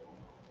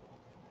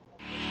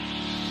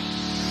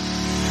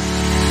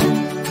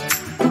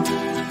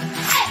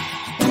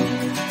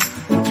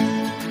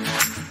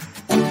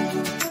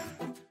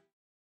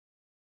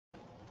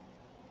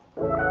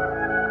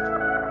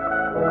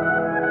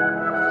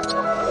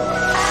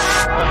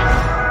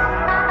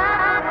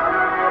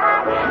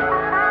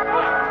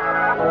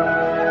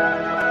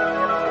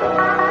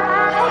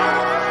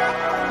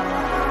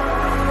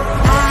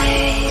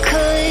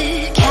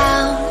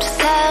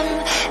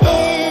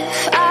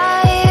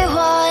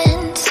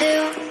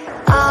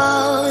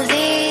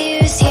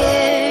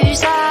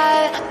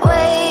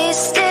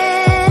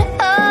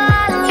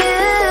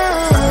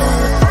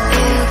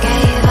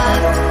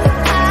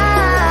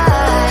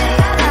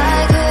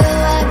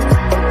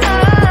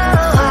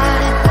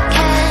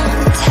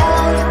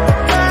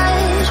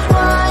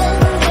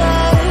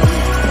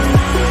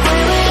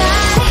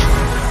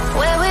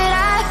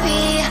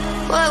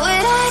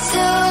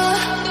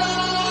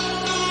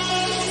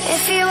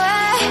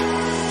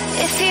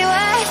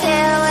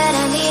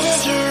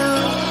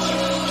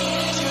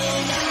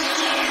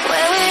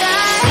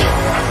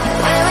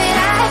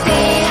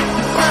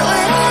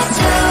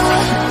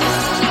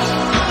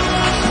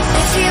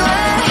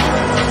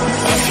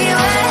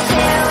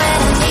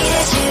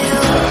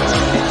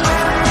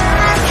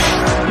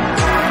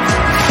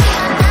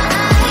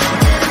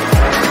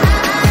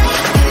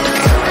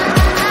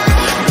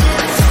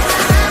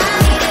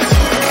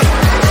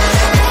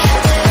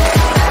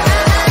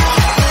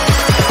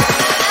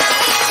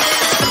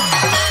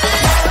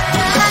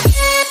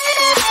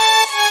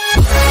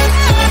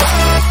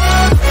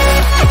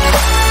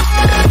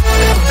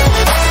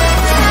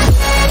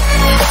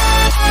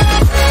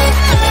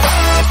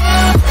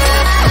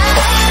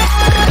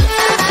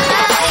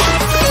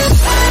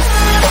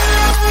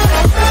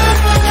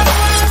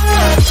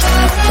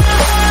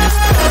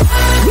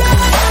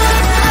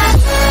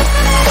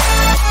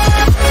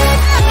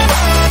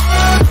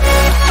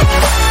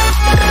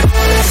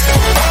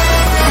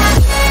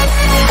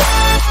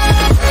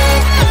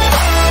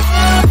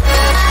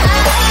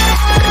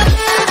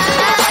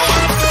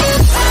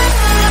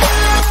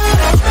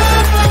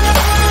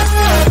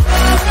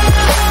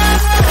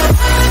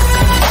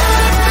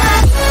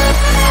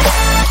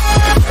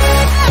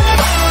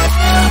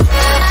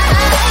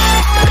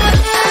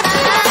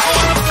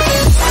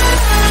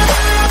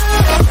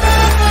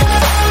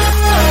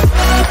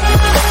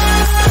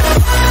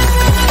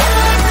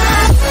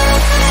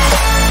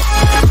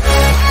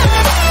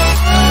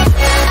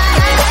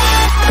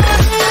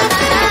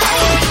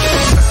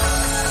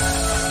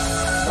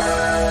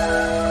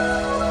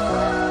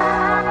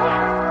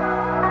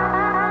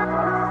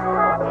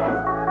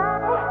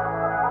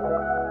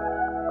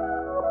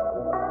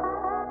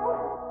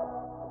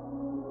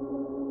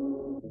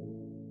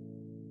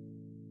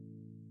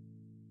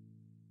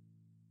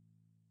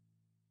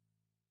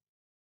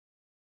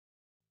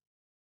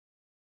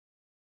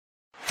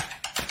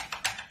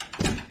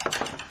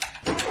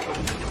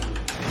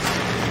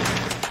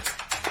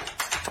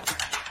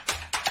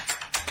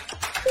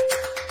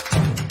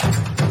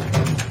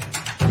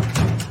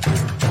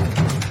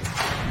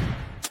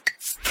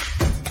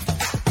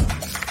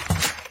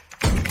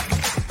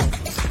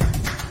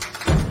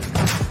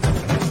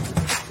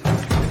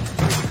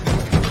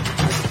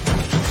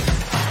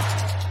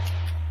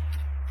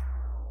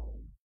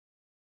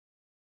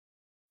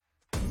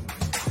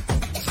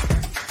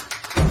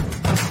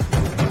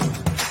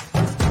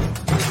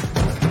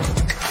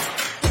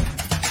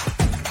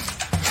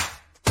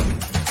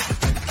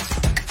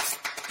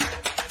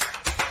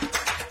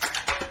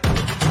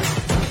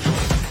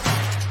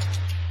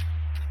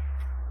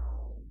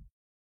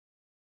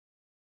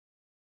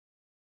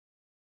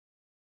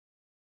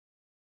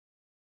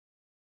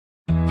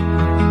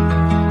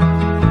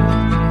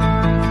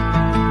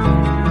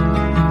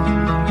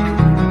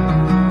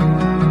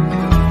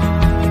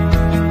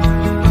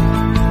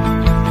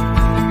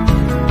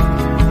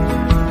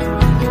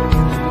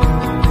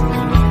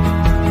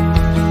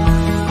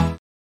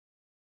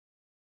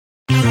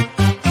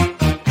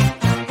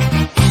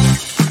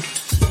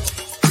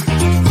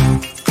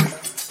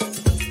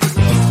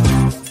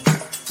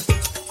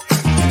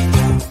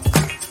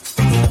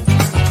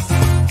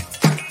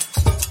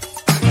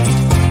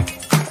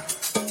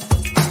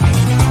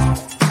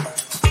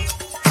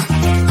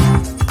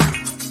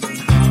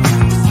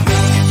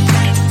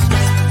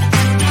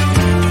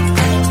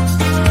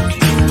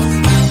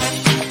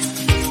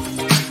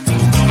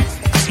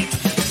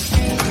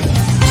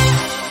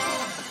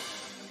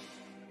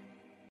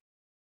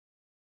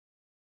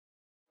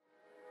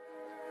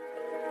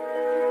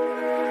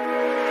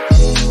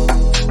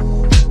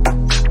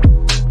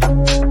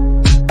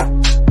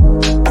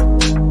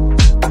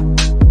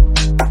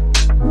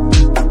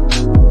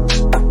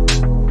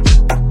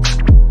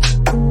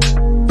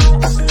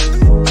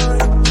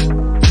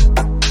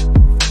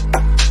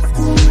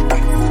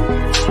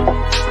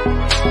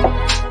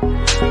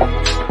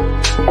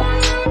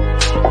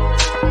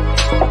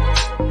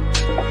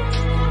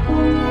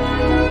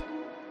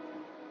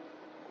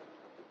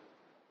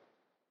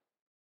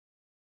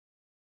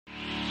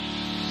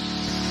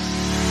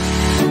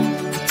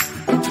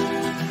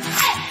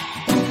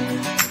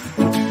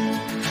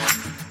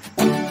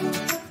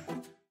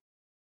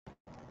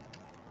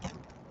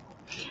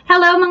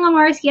 Hello mga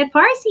Marcy at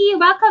Parsi!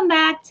 Welcome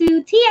back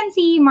to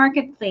TNC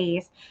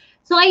Marketplace.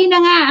 So ayun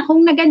na nga,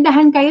 kung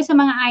nagandahan kayo sa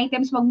mga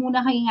items, wag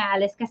muna kayong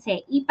aalis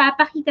kasi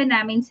ipapakita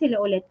namin sila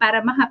ulit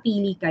para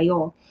makapili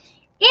kayo.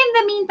 In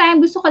the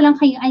meantime, gusto ko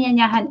lang kayong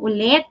anyanyahan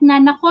ulit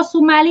na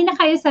sumali na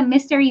kayo sa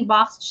Mystery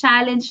Box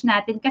Challenge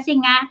natin kasi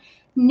nga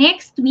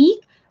next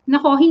week,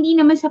 hindi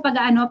naman sa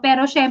pag-ano,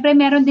 pero syempre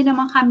meron din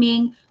naman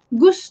kaming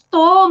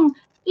gustong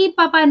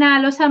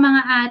ipapanalo sa mga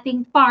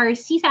ating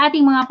Parsi, sa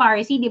ating mga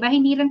Parsi, di ba?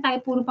 Hindi lang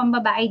tayo puro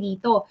pambabae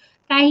dito.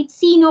 Kahit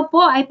sino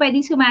po ay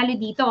pwedeng sumali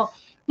dito.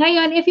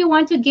 Ngayon, if you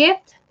want to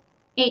gift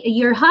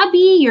your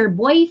hubby, your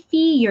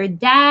boyfie, your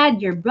dad,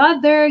 your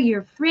brother,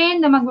 your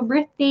friend na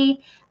mag-birthday,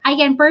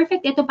 ayan,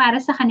 perfect ito para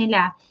sa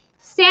kanila.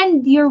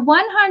 Send your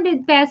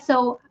 100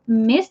 peso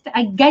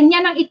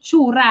ganyan ang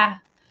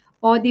itsura.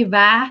 O, di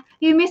ba?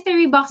 Yung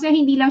mystery box na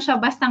hindi lang siya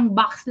bastang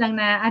box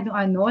lang na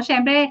ano-ano.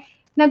 Siyempre,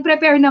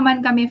 nag-prepare naman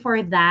kami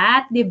for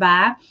that, di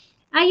ba?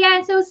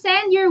 Ayan, so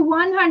send your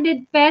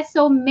 100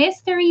 peso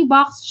mystery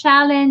box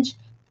challenge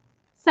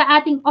sa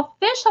ating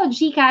official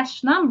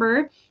GCash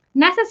number.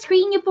 Nasa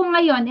screen niyo po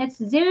ngayon,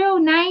 it's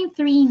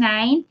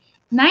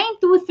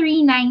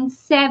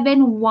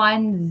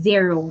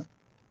 0939-9239710.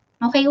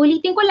 Okay,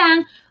 ulitin ko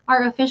lang,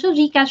 our official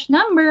GCash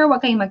number,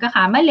 huwag kayong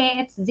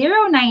magkakamali, it's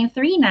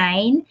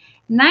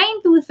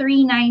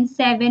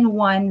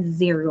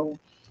 0939-9239710.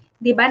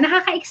 Diba?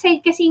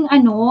 Nakaka-excite kasing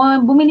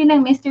bumili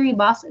ng mystery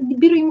box,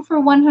 biruin mo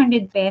for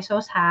 100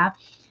 pesos ha.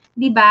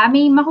 Diba?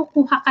 May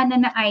makukuha ka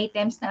na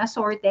items na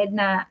assorted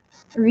na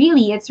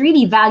it's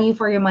really value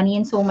for your money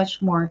and so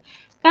much more.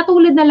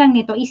 Katulad na lang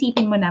nito,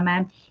 isipin mo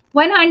naman,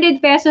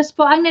 100 pesos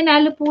po, ang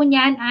nanalo po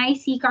niyan ay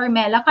si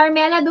Carmela.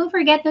 Carmela, don't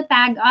forget to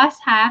tag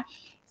us ha.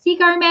 Si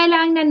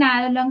Carmela ang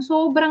nanalo lang,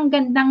 sobrang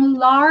gandang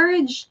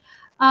large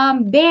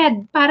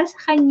bed para sa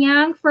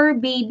kanyang fur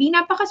baby.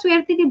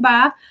 Napakaswerte, di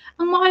ba?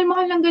 Ang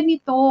mahal-mahal lang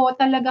ganito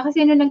talaga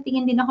kasi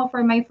nagtingin din ako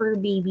for my fur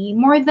baby.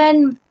 More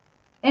than,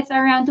 it's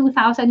around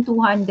 2,200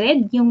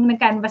 yung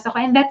nag-canvas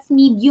ako. And that's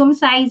medium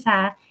size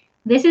ha.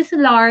 This is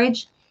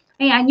large.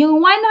 Ayan,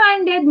 yung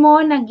 100 mo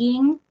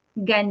naging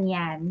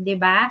ganyan, di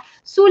ba?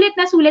 Sulit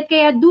na sulit.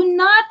 Kaya do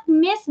not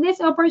miss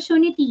this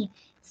opportunity.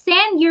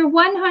 Send your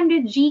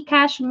 100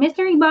 GCash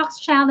Mystery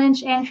Box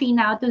Challenge entry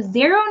now to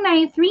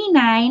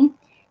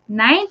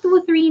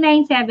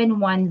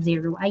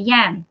 0939-9239710.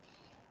 Ayan.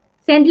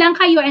 Send lang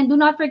kayo and do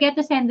not forget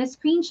to send the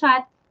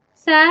screenshot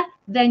sa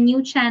the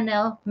new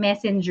channel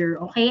messenger.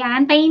 Okay?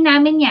 Aantayin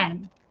namin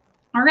yan.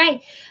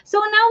 Alright. So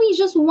now we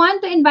just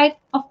want to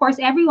invite, of course,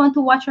 everyone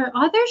to watch our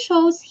other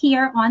shows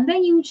here on the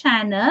new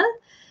channel.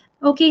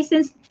 Okay,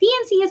 since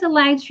TNC is a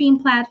live stream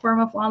platform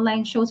of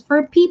online shows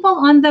for people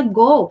on the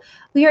go,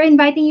 we are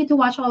inviting you to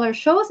watch all our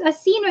shows as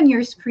seen on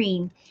your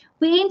screen.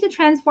 We aim to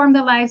transform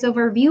the lives of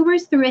our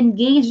viewers through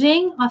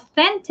engaging,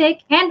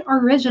 authentic, and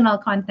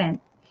original content.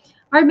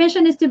 Our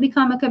mission is to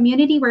become a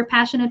community where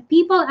passionate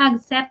people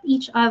accept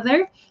each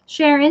other,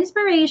 share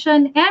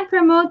inspiration, and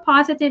promote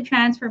positive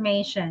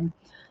transformation.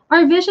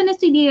 Our vision is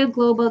to be a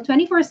global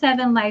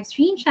 24/7 live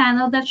stream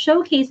channel that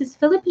showcases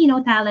Filipino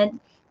talent,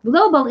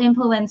 global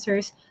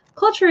influencers,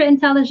 cultural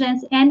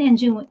intelligence, and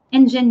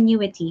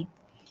ingenuity.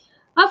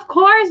 Of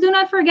course, do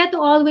not forget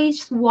to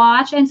always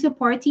watch and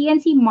support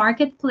TNC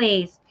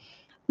Marketplace.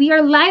 We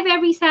are live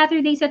every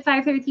Saturdays at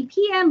 5:30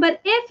 p.m.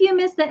 But if you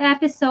missed the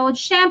episode,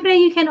 syempre,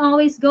 you can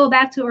always go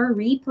back to our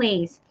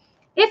replays.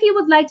 If you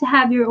would like to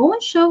have your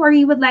own show or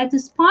you would like to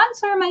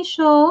sponsor my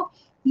show,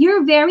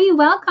 you're very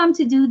welcome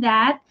to do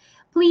that.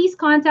 Please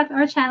contact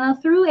our channel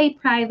through a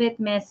private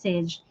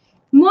message.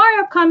 More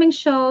upcoming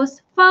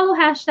shows, follow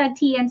hashtag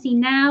TNC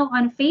Now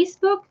on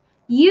Facebook,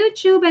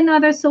 YouTube, and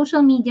other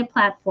social media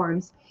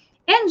platforms.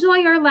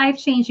 Enjoy our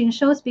life-changing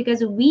shows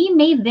because we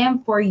made them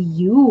for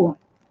you.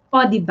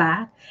 O,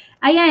 diba?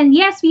 Ayan,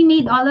 yes, we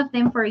made all of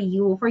them for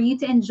you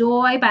to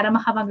enjoy, para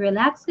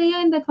makapag-relax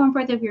kayo in the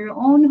comfort of your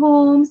own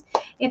homes.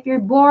 If you're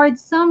bored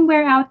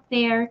somewhere out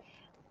there,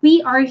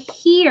 we are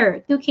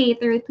here to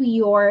cater to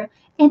your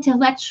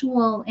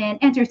intellectual and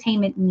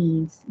entertainment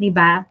needs,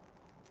 diba?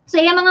 So,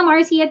 ayan mga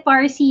Marcy at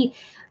Parsi,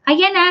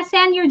 ayan na,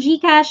 send your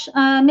GCash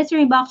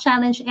Mystery Box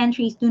Challenge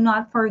entries, do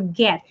not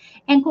forget.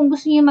 And kung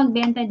gusto niyo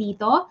magbenta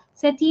dito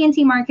sa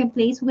TNC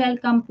Marketplace,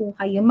 welcome po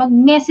kayo.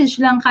 Mag-message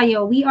lang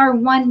kayo. We are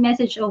one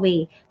message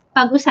away.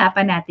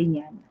 Pag-usapan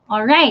natin yan.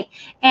 Alright.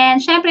 And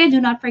syempre,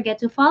 do not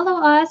forget to follow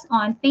us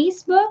on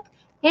Facebook,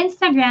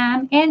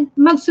 Instagram, and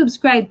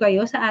mag-subscribe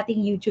kayo sa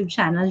ating YouTube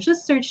channel.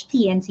 Just search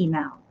TNC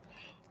Now.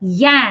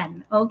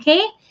 Yan.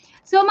 Okay?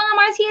 So mga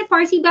Marcy at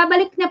Parsi,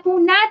 babalik na po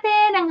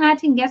natin ang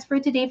ating guest for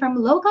today from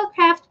Local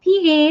Craft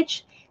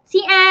PH,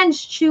 si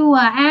Ange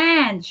Chua.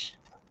 Ange.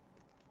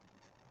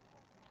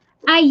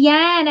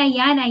 Ayan.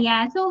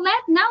 So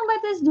now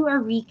let us do a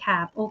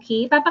recap,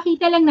 okay?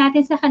 Papakita lang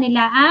natin sa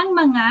kanila ang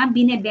mga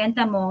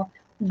binebenta mo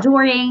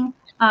during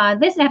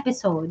this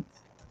episode.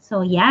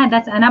 So yeah,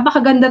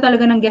 napakaganda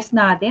talaga ng guest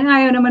natin.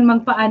 Ayaw naman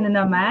magpaano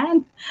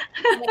naman.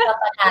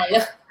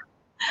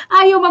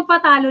 Ayaw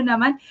magpatalo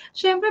naman.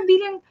 Siyempre,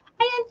 ayan,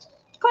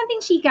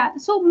 konting chika.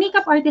 So,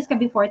 makeup artist ka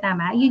before,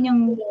 tama? Yun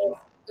yung,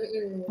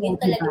 Yun Oh,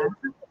 talaga diba?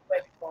 yung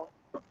support ko.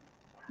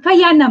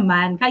 Kaya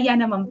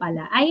naman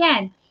pala.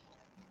 Ayan.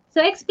 So,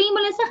 explain mo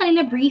lang sa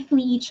kanila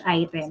briefly each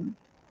item.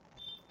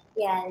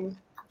 Yan.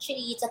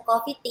 Actually, it's a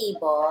coffee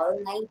table,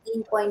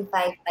 19.5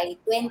 by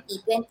 20.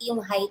 20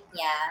 yung height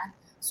niya.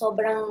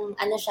 Sobrang,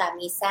 siya,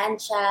 may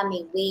sand siya,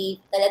 may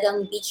wave.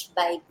 Talagang beach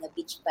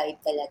vibe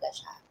talaga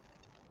siya.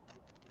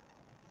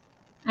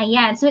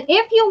 Ayan. So,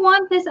 if you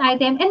want this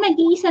item,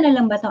 nag-iisa na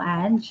lang ba to,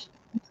 Ange?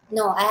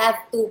 No, I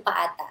have 2 pa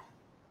ata.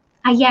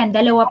 Ayan,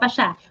 dalawa pa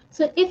siya.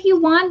 So, if you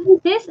want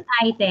this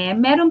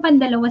item, meron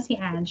pang dalawa si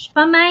Ange.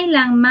 Pamay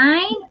lang,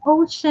 Mine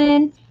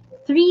Ocean,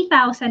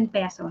 3,000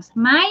 pesos.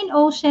 Mine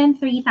Ocean,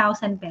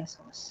 3,000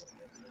 pesos.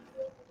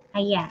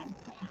 Ayan.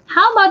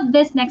 How about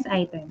this next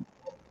item?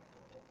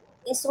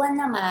 This one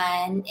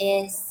naman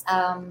is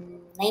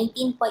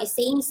 19 point,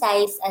 same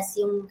size as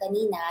yung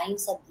kanina, yung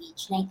sa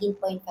beach,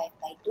 19.5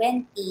 by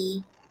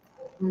 20.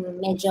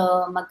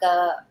 Medyo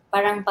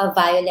parang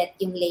pa-violet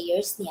yung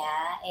layers niya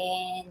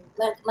and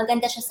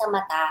maganda siya sa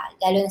mata,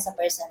 lalo na sa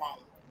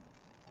personal.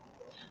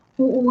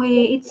 Oo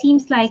it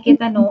seems like it,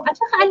 ano. At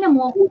saka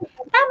alam mo,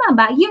 tama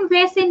ba? Yung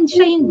resin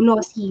siya yung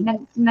glossy,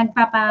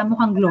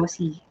 nagpapamukhang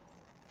glossy.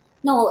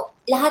 No,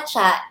 lahat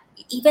siya.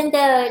 Even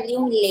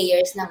yung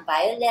layers ng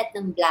violet,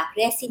 ng black,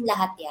 resin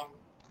lahat yan.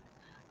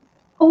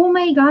 Oh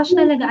my gosh,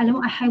 talaga. Alam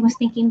mo, I was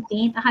thinking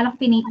paint. Akala ko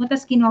pinaint mo,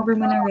 tapos kinover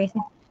mo ng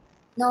resin.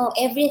 No,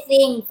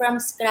 everything from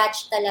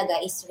scratch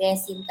talaga is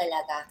resin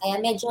talaga.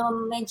 Kaya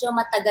medyo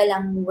matagal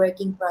ang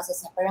working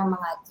process niya. Parang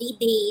mga 3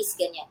 days,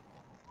 ganyan.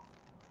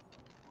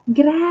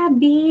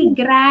 Grabe.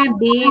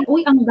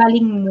 Uy, ang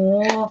galing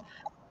mo.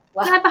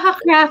 Wow.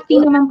 Napaka-crafty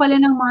naman pala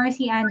ng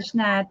Marcy Ange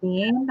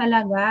natin.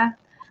 Talaga.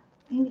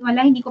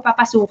 Hindi ko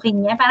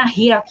papasukin niya. Parang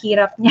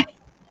hirap-hirap niya.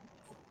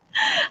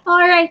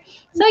 Alright.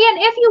 So yan,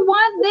 if you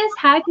want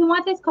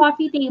this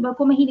coffee table,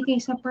 kung mahilig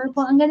kayo sa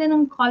purple, ang ganda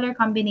ng color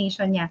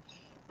combination niya.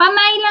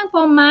 Pamay lang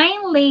po,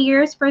 Mine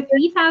Layers for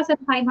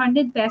 3,500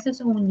 pesos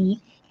only.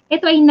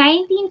 Ito ay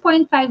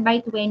 19.5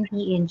 by 20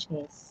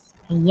 inches.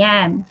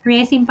 Ayan.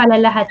 Resin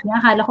pala lahat niya.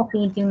 Akala ko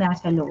paint yung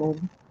nasa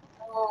loob.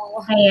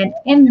 Oh. Ayan.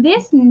 And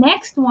this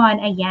next one,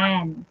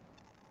 ayan.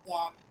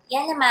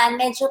 Yan naman,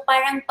 medyo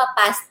parang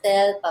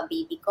pa-pastel,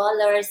 pa-baby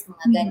colors,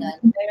 mga ganon.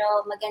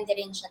 Pero maganda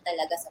rin siya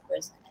talaga sa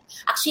personal.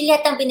 Actually,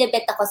 lahat ng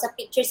binibenta ko sa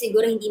picture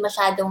siguro hindi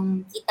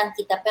masyadong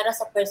kitang-kita, pero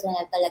sa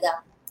personal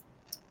talaga,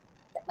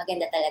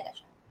 maganda talaga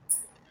siya.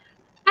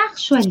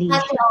 Actually,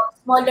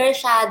 smaller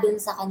siya dun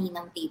sa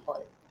kaninang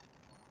table.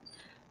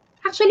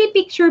 Actually,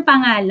 picture pa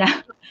nga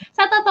lang.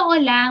 Sa totoo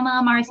lang,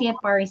 mga Marcy at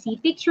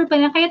Parsi, picture pa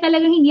lang. Kaya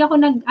talagang hindi ako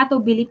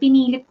nag-atubili.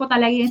 Pinilit ko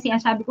talaga yung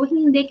sabi ko,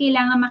 hindi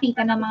kailangan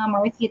makita ng mga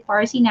Marcy at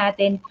Parsi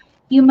natin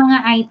yung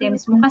mga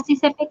items mo. Kasi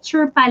sa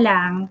picture pa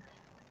lang,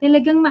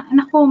 talagang,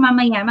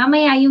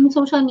 mamaya yung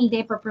social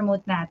media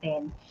ipopromote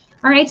natin.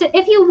 Alright, so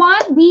if you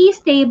want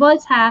these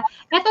tables,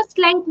 ito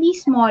slightly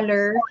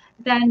smaller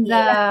than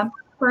the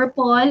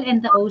purple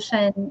and the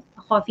ocean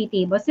coffee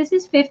tables. This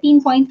is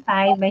 15.5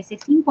 by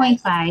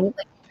 16.5.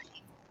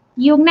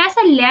 Yung nasa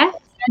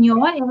left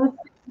nyo,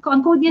 ang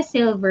code niya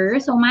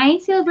silver. So, Mine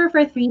silver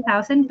for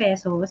 3,000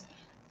 pesos.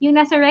 Yung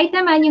nasa right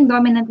naman, yung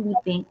dominantly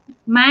pink.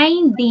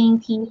 Mine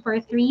dainty for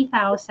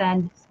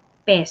 3,000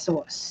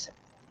 pesos.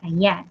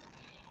 Ayan.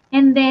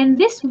 And then,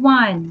 this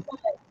one.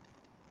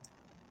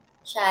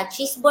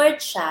 Cheeseboard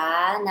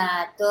siya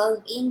na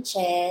 12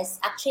 inches.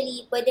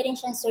 Actually, pwede rin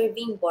siyang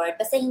serving board.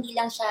 Basta hindi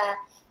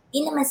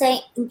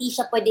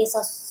siya pwede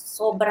sa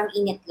sobrang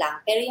init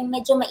lang. Pero yung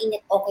medyo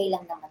mainit, okay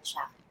lang naman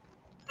siya.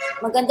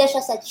 Maganda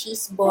siya sa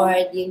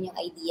cheeseboard. Yun yung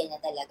idea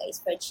niya talaga,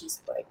 is for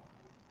cheeseboard.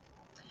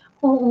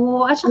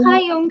 Oo. At saka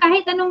yung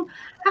kahit ano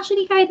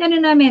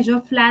na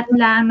medyo flat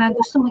lang na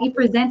gusto mong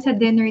i-present sa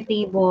dinner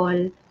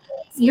table,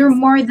 you're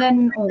more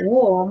than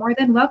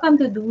welcome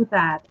to do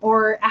that.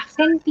 Or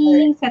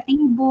accenting sa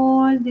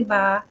table, di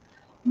ba?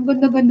 Ang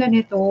ganda-ganda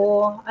nito.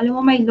 Alam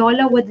mo, my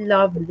lola would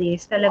love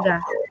this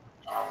talaga.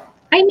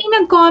 Ay, may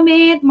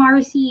nag-comment,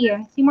 Marcy.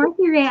 Si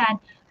Marcy Rean.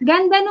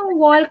 Ganda ng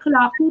wall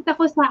clock. Kita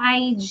ko sa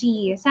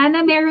IG.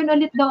 Sana meron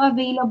ulit daw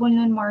available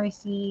nun,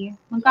 Marcy.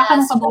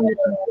 Magkakaroon ka ba ulit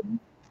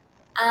nun?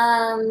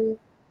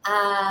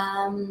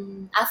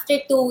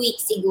 After 2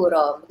 weeks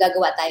siguro,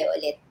 gagawa tayo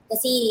ulit.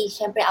 Kasi,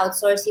 syempre,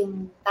 outsource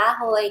yung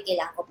kahoy.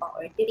 Kailangan ko pang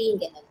ordering,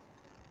 ganun.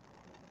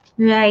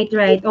 Right.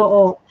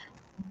 Oo.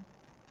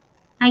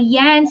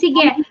 Ayan,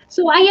 sige.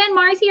 So, ayan,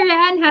 Marcy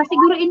Rean,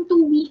 siguro in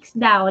 2 weeks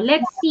daw.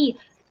 Let's see.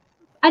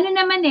 Ano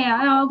naman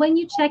when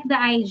you check the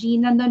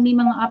IG, nandun may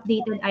mga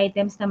updated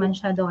items naman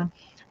siya doon.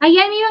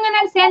 Ayan, may mga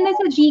nag-send na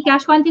sa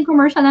GCash. Konting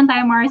commercial lang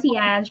tayo, Marcy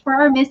Ange, for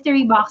our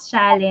mystery box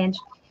challenge.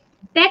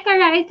 Teka,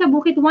 right,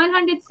 Kabukit, 100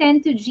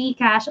 sent to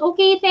GCash.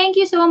 Okay, thank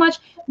you so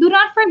much. Do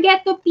not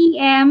forget to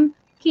PM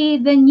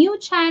the new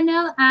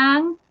channel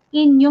ang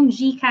inyong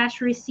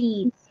GCash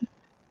receipt.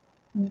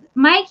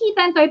 Mikey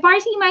Tantoy,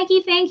 Parsi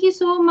Mikey, thank you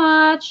so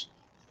much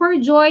for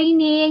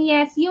joining.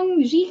 Yes,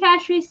 yung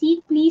GCash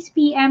receipt, please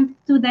PM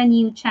to the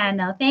new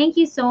channel. Thank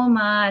you so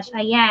much.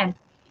 Ayan.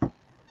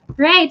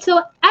 Right, so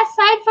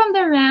aside from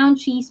the round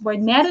cheese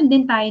board, meron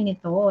din tayo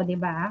nito, di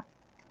ba?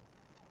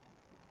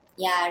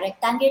 Yeah,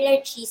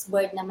 rectangular cheese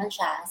board naman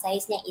siya.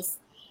 Size niya is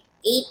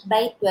 8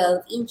 by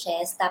 12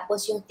 inches.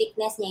 Tapos yung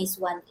thickness niya is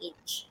 1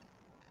 inch.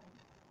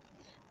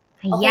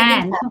 Okay din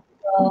Ayan. siya.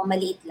 So,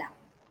 maliit lang.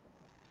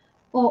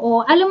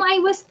 Oo. Alam mo, I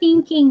was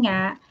thinking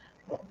nga,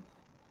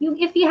 yung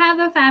if you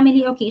have a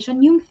family occasion,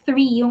 yung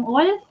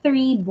all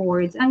three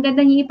boards, ang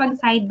ganda niya ipag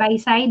side by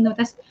side, no?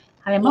 Tapos,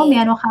 alam mo,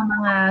 Yes. meron ka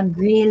mga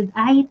grilled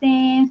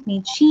items,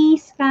 may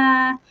cheese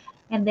ka,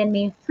 and then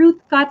may fruit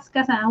cuts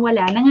ka sa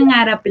wala,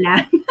 nangangarap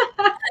lang.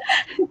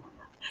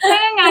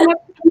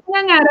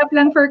 nangangarap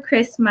lang for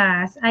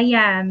Christmas.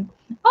 Ayan.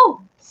 Oh,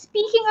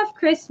 speaking of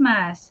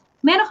Christmas,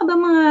 meron ka ba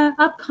mga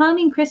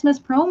upcoming Christmas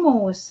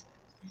promos?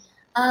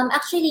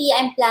 Actually,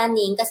 I'm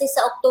planning kasi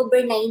sa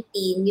October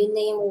 19, yun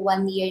na yung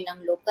 1 year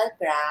ng local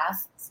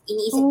craft.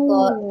 Iniisip ko,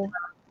 Oh.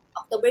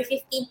 October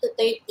 15 to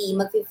 30,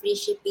 mag-free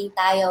shipping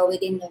tayo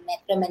within the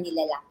Metro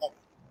Manila lang.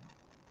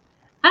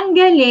 Ang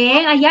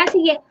galing. Ayan,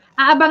 sige.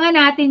 Aabangan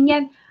natin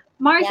yan.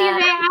 Marcy Yeah.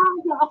 Reang,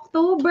 sa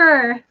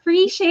October.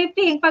 Free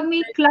shipping. Pag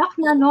may clock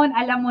na nun,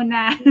 alam mo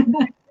na.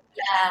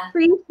 Yeah.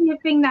 Free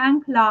shipping na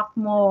ang clock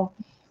mo.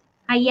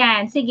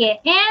 Ayan,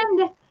 sige.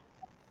 And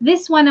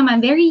this one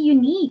naman, very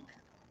unique.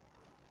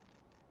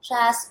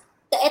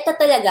 Ito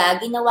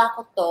talaga, ginawa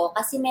ko to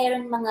kasi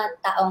meron mga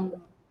taong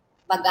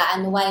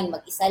mag-unwind,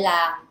 mag-isa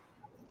lang,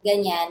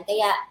 ganyan.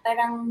 Kaya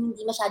parang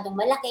hindi masyadong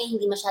malaki,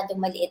 hindi masyadong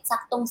maliit.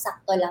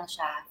 Saktong-sakto lang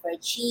siya for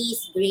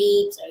cheese,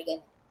 grapes, or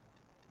ganyan.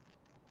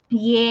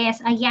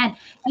 Yes, ayan.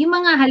 Yung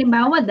mga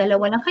halimbawa,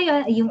 dalawa lang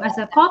kayo, yung as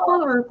a couple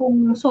or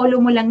kung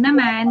solo mo lang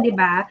naman, di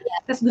ba?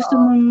 Tapos gusto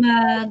mong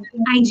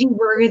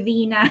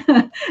IG-worthy na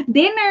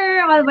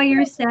dinner all by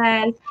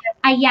yourself.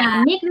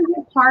 Ayan, make this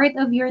a part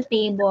of your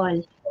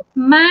table.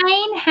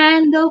 Mine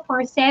handle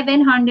for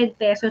 700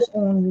 pesos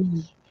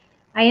only.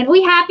 Ayan.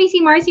 Uy, happy si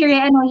Marcy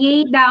Re.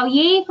 Yay daw.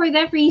 Yay for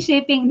the free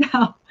shipping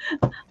daw.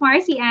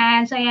 Marcy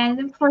Ange.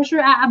 Ayan. For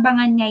sure,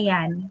 aabangan niya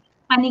yan.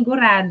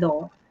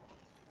 Panigurado.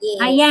 Yes.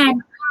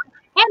 Ayan.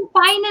 And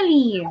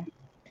finally,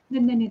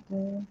 ganda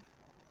nito.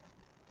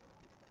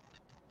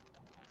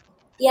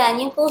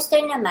 Yan, yung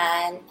poster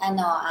naman,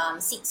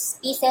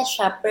 6 pieces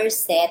siya per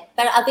set.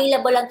 Pero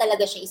available lang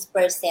talaga siya is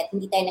per set.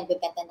 Hindi tayo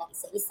nagbebenta ng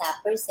isa-isa.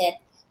 Per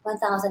set,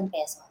 1,000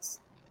 pesos.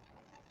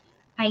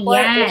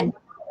 Ayan.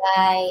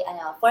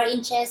 4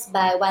 inches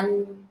by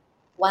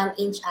 1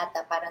 inch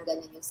ata. Parang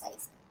ganun yung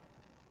size.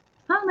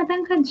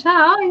 Matangkad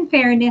siya. In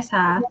fairness,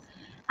 ha.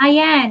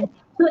 Ayan.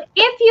 So,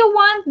 if you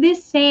want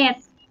this set,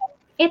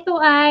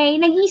 ito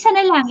ay, nag-iisa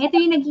na lang. Ito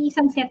yung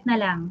nag-iisang set na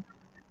lang.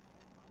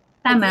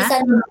 Tama?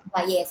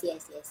 Yes.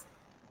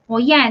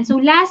 O yan. So,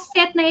 last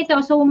set na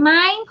ito. So,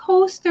 mine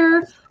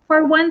coaster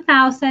for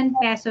 1,000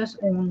 pesos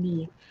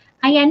only.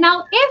 Ayan.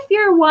 Now, if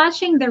you're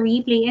watching the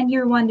replay and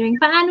you're wondering,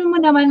 paano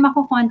mo naman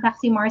makukontakt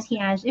si Marcy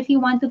Ange if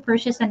you want to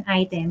purchase an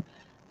item?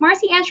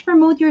 Marcy Ange,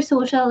 promote your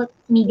social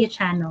media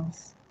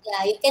channels.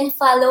 Yeah, you can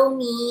follow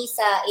me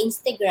sa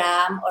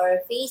Instagram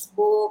or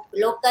Facebook,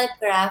 Local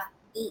Craft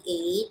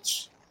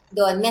PH.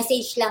 Doon,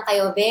 message lang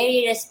kayo.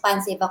 Very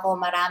responsive ako.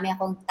 Marami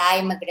akong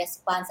time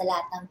mag-respond sa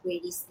lahat ng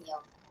queries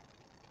niyo.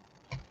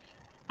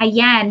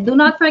 Ayan. Do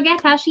not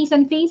forget, she's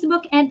on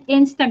Facebook and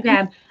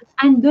Instagram.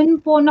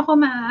 Andun po,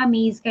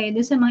 ma-amaze kayo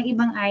doon sa mga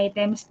ibang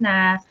items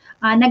na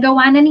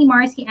nagawa na ni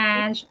Marcy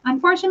Ange.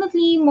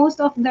 Unfortunately, most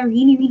of the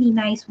really, really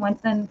nice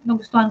ones na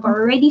nagustuhan ko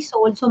already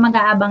sold, so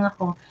mag-aabang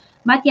ako.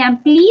 But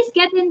yan, please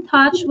get in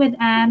touch with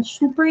Ange.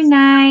 Super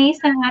nice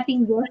ang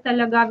ating guest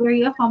talaga.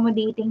 Very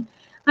accommodating.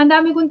 Ang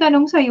dami kong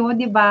tanong sa'yo,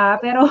 di ba?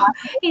 Pero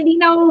hindi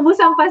naubos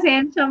ang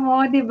pasensya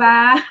mo, di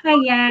ba?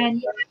 Ayan.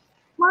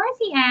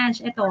 Marcy Ange,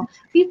 ito.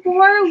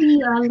 Before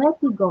we let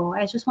you go,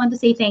 I just want to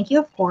say thank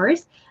you, of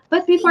course.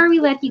 But before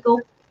we let you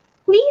go,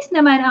 please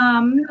naman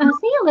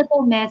say a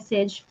little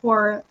message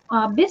for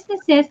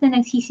businesses na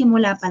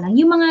nagsisimula pa lang.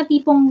 Yung mga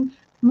tipong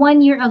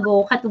 1 year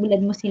ago, katulad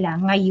mo sila,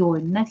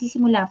 ngayon,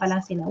 nagsisimula pa lang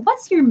sila.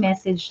 What's your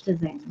message to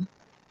them?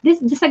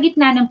 Sa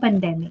gitna ng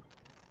pandemic.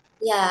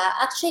 Yeah,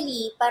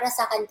 actually, para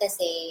sa akin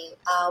kasi,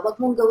 wag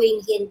mong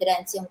gawing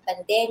hindrance yung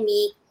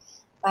pandemic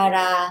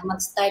para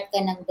mag-start ka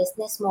ng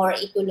business mo or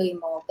ituloy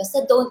mo.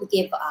 Basta don't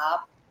give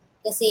up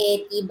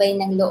kasi tibay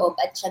ng loob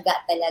at tiyaga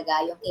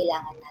talaga yung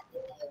kailangan natin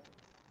ngayon.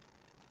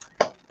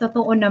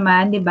 Totoo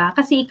naman, di ba?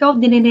 Kasi ikaw,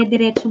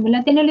 dinediretso mo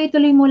lang,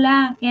 tinuloy-tuloy mo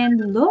lang.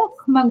 And look,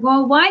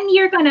 mag-1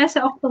 year ka na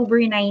sa October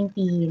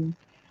 19.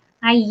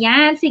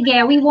 Ayan, sige,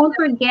 we won't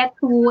forget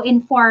to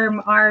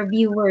inform our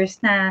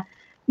viewers na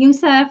yung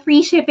sa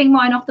free shipping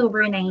mo on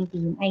October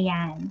 19.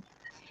 Ayan.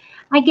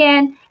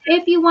 Again,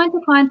 if you want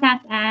to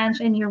contact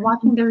Ange and you're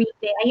watching the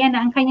replay, ayan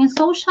na ang kanyang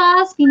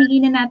socials.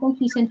 Binigay na natin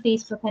she's on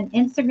Facebook and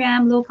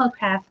Instagram, Local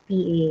Craft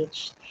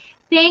PH.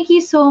 Thank you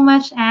so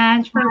much,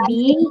 Ange, for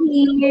being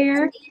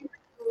here.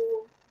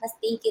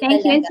 Thank you.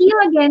 Thank you. And see you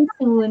again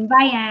soon.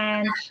 Bye,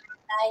 Ange.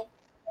 Bye.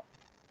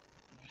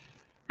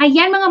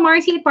 Ayan mga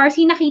Marcy at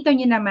Parsi, nakita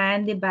nyo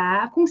naman, di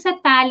ba? Kung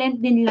sa talent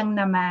din lang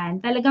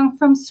naman, talagang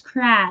from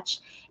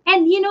scratch.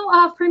 And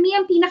for me,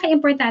 ang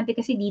pinaka-importante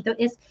kasi dito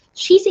is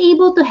she's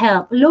able to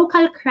help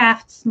local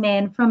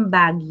craftsmen from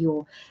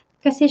Baguio.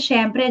 Kasi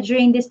syempre,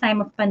 during this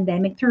time of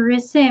pandemic,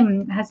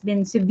 tourism has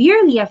been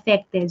severely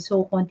affected.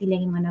 So, konti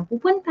lang yung mga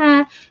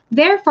napupunta.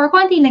 Therefore,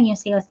 konti lang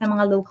yung sales ng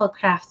mga local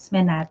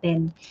craftsmen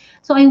natin.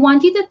 So, I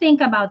want you to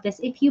think about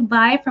this. If you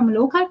buy from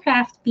Local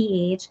Craft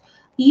PH,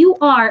 you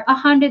are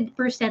 100%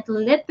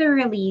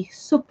 literally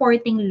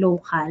supporting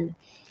local.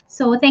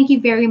 So, thank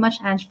you very much,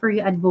 Ange, for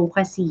your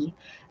advocacy.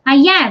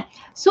 Ayan.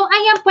 So,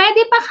 ayan,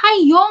 pwede pa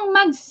kayong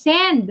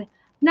mag-send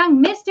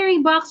ng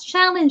Mystery Box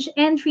Challenge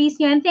entries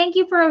yan. Thank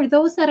you for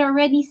those that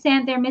already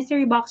sent their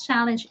Mystery Box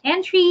Challenge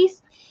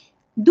entries.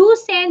 Do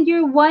send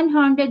your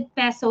 100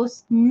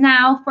 pesos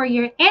now for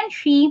your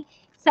entry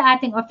sa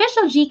ating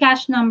official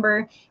GCash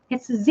number.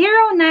 It's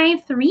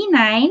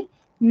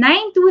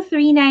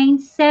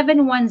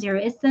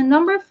 0939-9239-710. It's the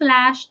number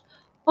flashed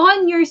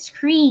on your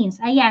screens.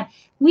 Ayan.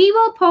 We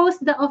will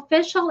post the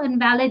official and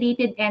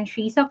validated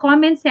entry sa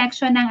comment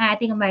section ng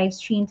ating live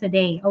stream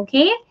today.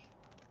 Okay?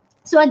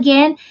 So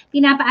again,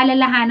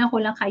 pinapaalalahanan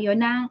ko lang kayo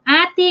na ang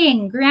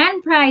ating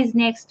grand prize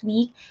next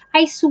week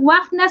ay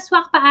swak na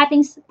swak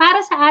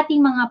para sa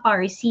ating mga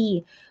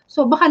Parsi.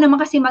 So baka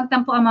naman kasi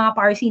magtampo ang mga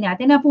Parsi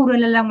natin na puro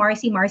na lang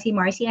Marcy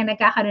ang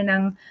nagkakaroon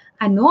ng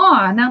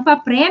ng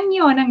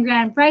papremyo ng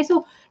grand prize.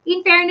 So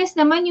in fairness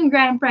naman yung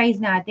grand prize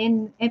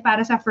natin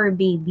para sa fur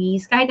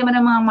babies. Kahit naman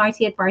ang mga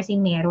Marcy at Parsi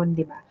meron,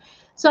 di ba?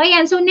 So,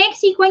 ayan. So,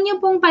 next week, huwag niyo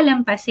pong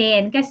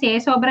palampasin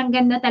kasi sobrang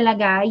ganda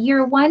talaga.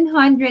 Your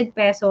 100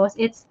 pesos,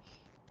 it's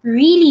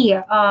really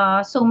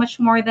so much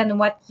more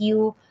than what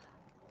you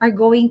are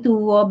going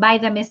to buy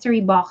the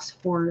mystery box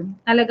for.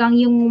 Talagang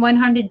yung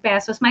 100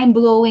 pesos,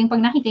 mind-blowing pag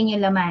nakita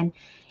niyo laman.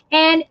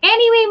 And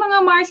anyway,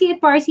 mga Marcy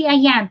at Parsi,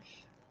 ayan.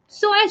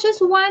 So I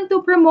just want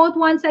to promote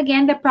once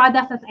again the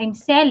product that I'm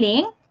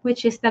selling,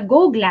 which is the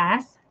Go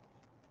Glass.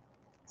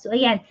 So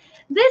ayan,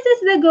 this is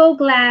the Go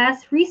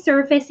Glass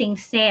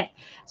resurfacing set.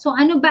 So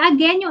ano ba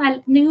again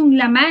yung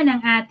laman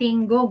ng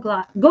ating Go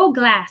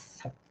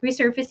Glass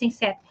resurfacing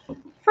set?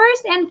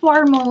 First and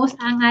foremost,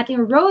 ang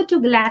ating Road to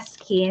Glass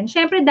Skin.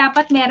 Siyempre,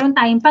 dapat meron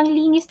tayong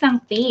panglinis ng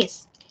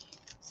face.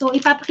 So,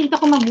 ipapakita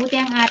ko mabuti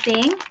ang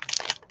ating.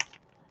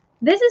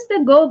 This is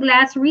the Go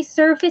Glass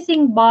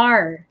Resurfacing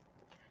Bar.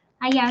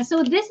 Ayan.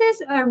 So, this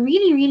is a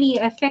really, really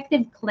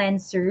effective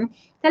cleanser.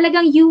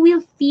 Talagang you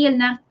will feel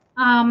na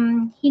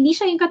hindi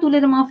siya yung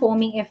katulad ng mga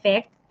foaming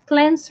effect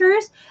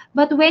cleansers.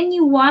 But when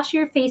you wash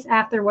your face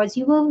afterwards,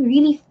 you will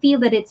really feel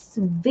that it's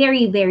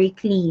very, very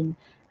clean.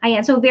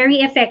 Ayan. So,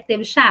 very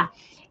effective siya.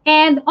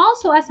 And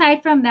also,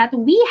 aside from that,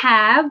 we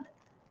have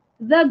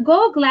the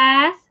Go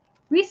Glass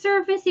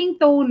Resurfacing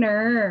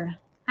Toner.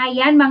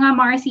 Ayan, mga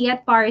Marcy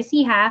at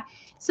Parsi, ha?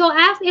 So,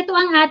 ito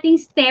ang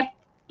ating step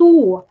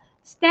 2.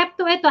 Step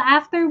 2 ito,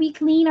 after we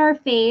clean our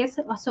face,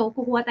 so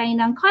kukuha tayo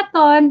ng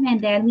cotton,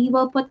 and then we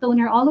will put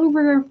toner all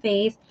over our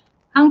face.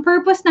 Ang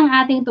purpose ng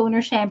ating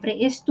toner, syempre,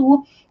 is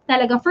to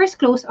talaga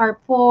first close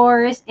our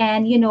pores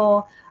and,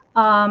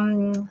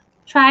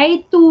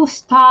 try to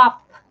stop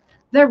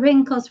the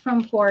wrinkles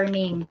from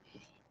forming.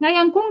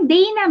 Ngayon, kung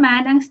day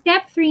naman, ang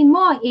step 3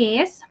 mo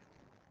is,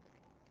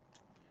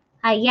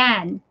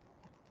 ayan,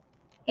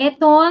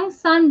 itong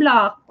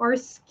sunblock or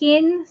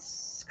skin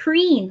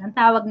screen, ang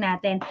tawag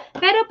natin.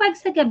 Pero pag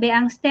sa gabi,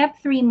 ang step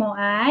 3 mo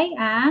ay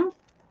ang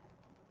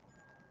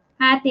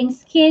ating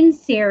skin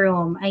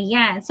serum.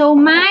 Ayan. So,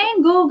 mine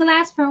Go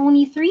Glass for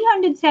only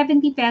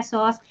 370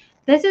 pesos.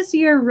 This is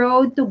your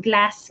road to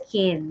glass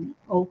skin.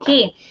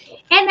 Okay.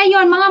 And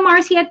ayun, mga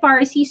Marcy at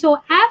Parsi,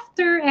 so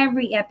after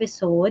every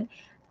episode,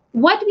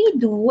 what we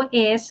do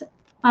is,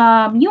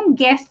 yung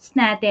guests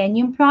natin,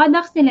 yung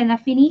products nila na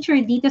feature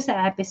dito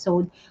sa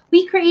episode,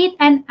 we create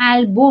an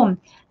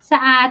album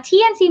sa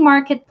TNC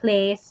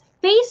Marketplace,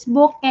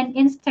 Facebook, and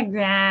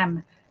Instagram.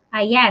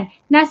 Ayan.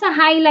 Nasa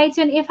highlights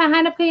yun. If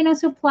hahanap kayo ng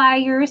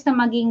suppliers na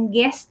naging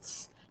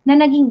guests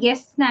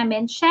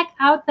namin, check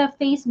out the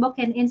Facebook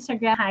and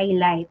Instagram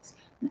highlights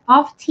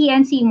of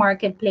TNC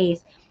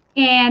Marketplace.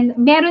 And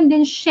meron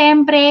din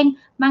syempre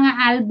mga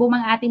album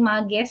ang ating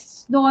mga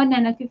guests doon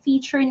na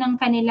nag-feature ng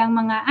kanilang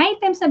mga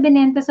items na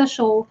binenta sa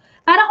show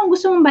para kung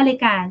gusto mong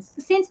balikan.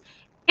 Since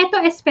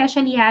ito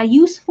especially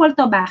useful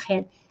to,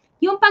 bakit?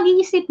 Yung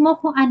pag-iisip mo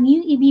kung ano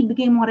yung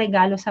ibibigay mong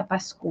regalo sa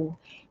Pasko,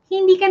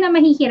 hindi ka na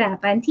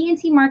mahihirapan.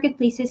 TNC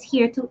Marketplace is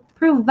here to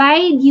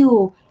provide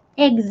you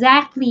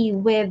exactly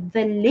with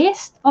the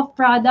list of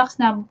products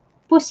na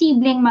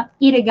posibleng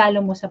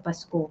iregalo mo sa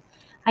Pasko.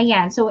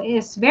 Ayan, so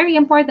it's very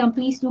important.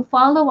 Please do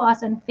follow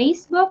us on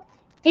Facebook,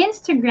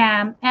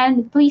 Instagram,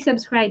 and please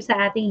subscribe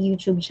sa ating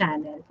YouTube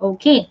channel.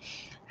 Okay.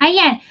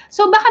 Ayan.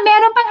 So baka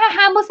meron pang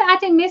hahabol sa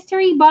ating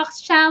Mystery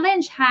Box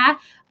Challenge,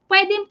 ha?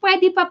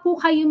 Pwede pa po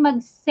kayo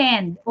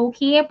mag-send.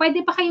 Okay?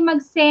 Pwede pa kayo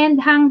mag-send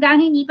hanggang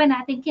hindi pa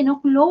natin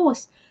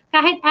kino-close.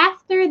 Kahit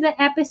after the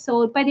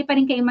episode, pwede pa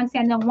rin kayo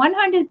mag-send ng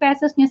 100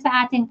 pesos nyo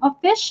sa ating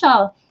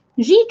official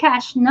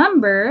GCash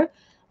number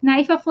na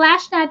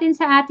ipa-flash natin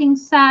sa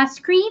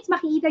screens.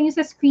 Makikita nyo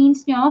sa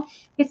screens nyo.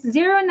 It's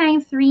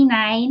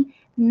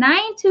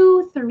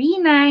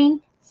 0939-9239-710.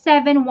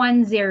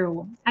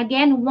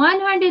 Again,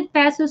 100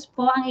 pesos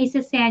po ang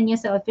isa-send nyo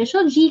sa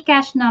official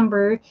GCash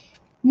number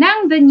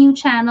ng The New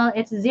Channel.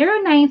 It's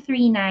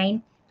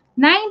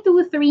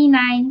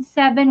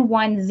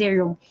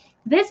 0939-9239-710.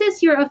 This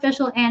is your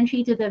official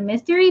entry to the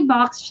Mystery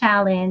Box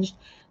Challenge.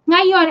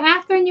 Ngayon,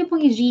 after nyo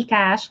pong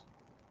i-Gcash,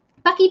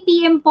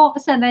 paki-PM po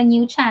sa The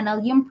New Channel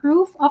yung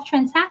proof of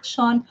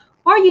transaction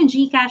or yung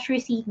Gcash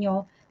receipt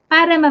nyo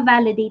para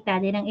ma-validate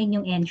natin ang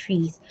inyong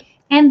entries.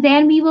 And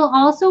then we will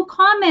also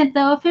comment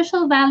the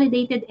official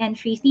validated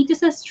entries dito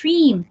sa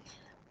stream.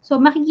 So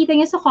makikita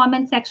nyo sa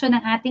comment section ng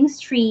ating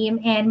stream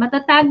and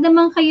matatag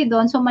naman kayo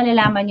doon so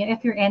malalaman nyo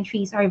if your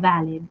entries are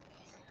valid.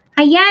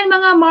 Ayan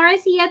mga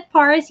Marcy at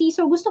Parsi.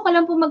 So gusto ko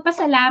lang po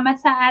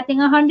magpasalamat sa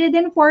ating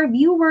 104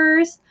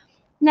 viewers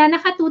na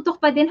nakatutok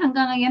pa din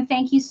hanggang ngayon.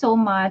 Thank you so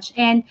much.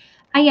 And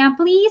ayan,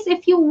 please,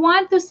 if you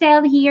want to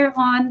sell here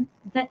on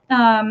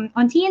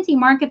TNC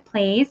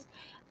Marketplace,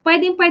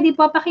 pwede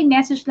po,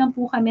 paki-message lang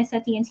po kami sa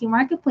TNC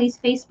Marketplace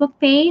Facebook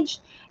page.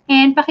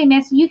 And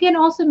paki-message, you can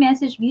also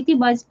message Beauty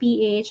Buzz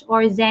PH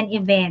or Zen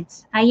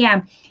Events.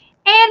 Ayan.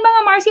 And mga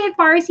Marcy at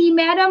Parsi,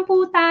 meron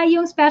po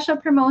tayong special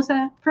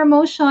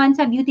promotion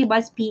sa Beauty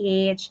Buzz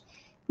PH.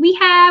 We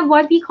have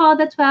what we call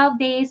the 12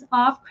 Days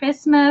of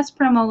Christmas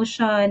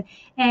promotion.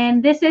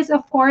 And this is,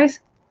 of course,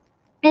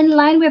 in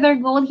line with our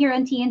goal here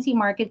on TNC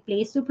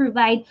Marketplace to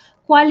provide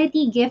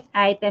quality gift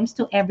items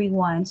to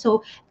everyone.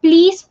 So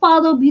please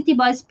follow Beauty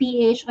Buzz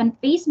PH on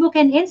Facebook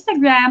and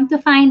Instagram to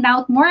find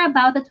out more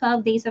about the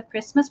 12 Days of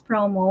Christmas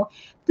promo.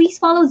 Please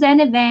follow Zen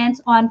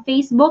Events on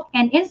Facebook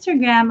and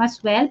Instagram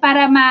as well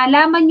para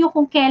malaman nyo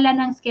kung kailan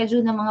ang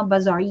schedule ng mga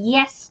bazaar.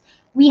 Yes,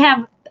 we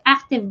have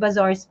active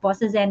bazaars po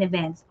sa Zen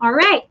Events.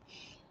 Alright.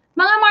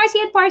 Mga Marcy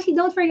at Parsi,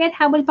 don't forget,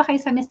 habol pa kayo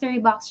sa Mystery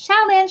Box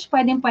Challenge.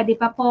 Pwede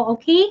pa po,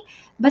 okay?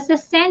 Basta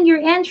send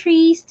your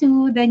entries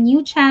to the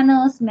New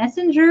Channel's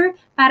Messenger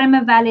para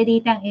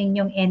ma-validate ang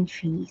inyong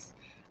entries.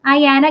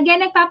 Ayan, again,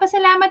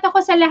 nagpapasalamat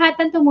ako sa lahat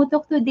ng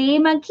tumutok today.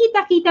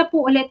 Magkita-kita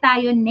po ulit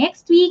tayo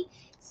next week,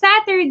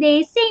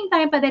 Saturday, same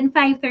time pa din,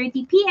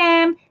 5:30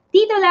 p.m.,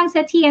 dito lang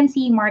sa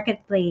TNC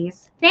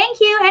Marketplace.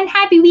 Thank you and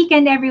happy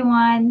weekend,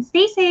 everyone.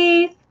 Stay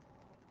safe!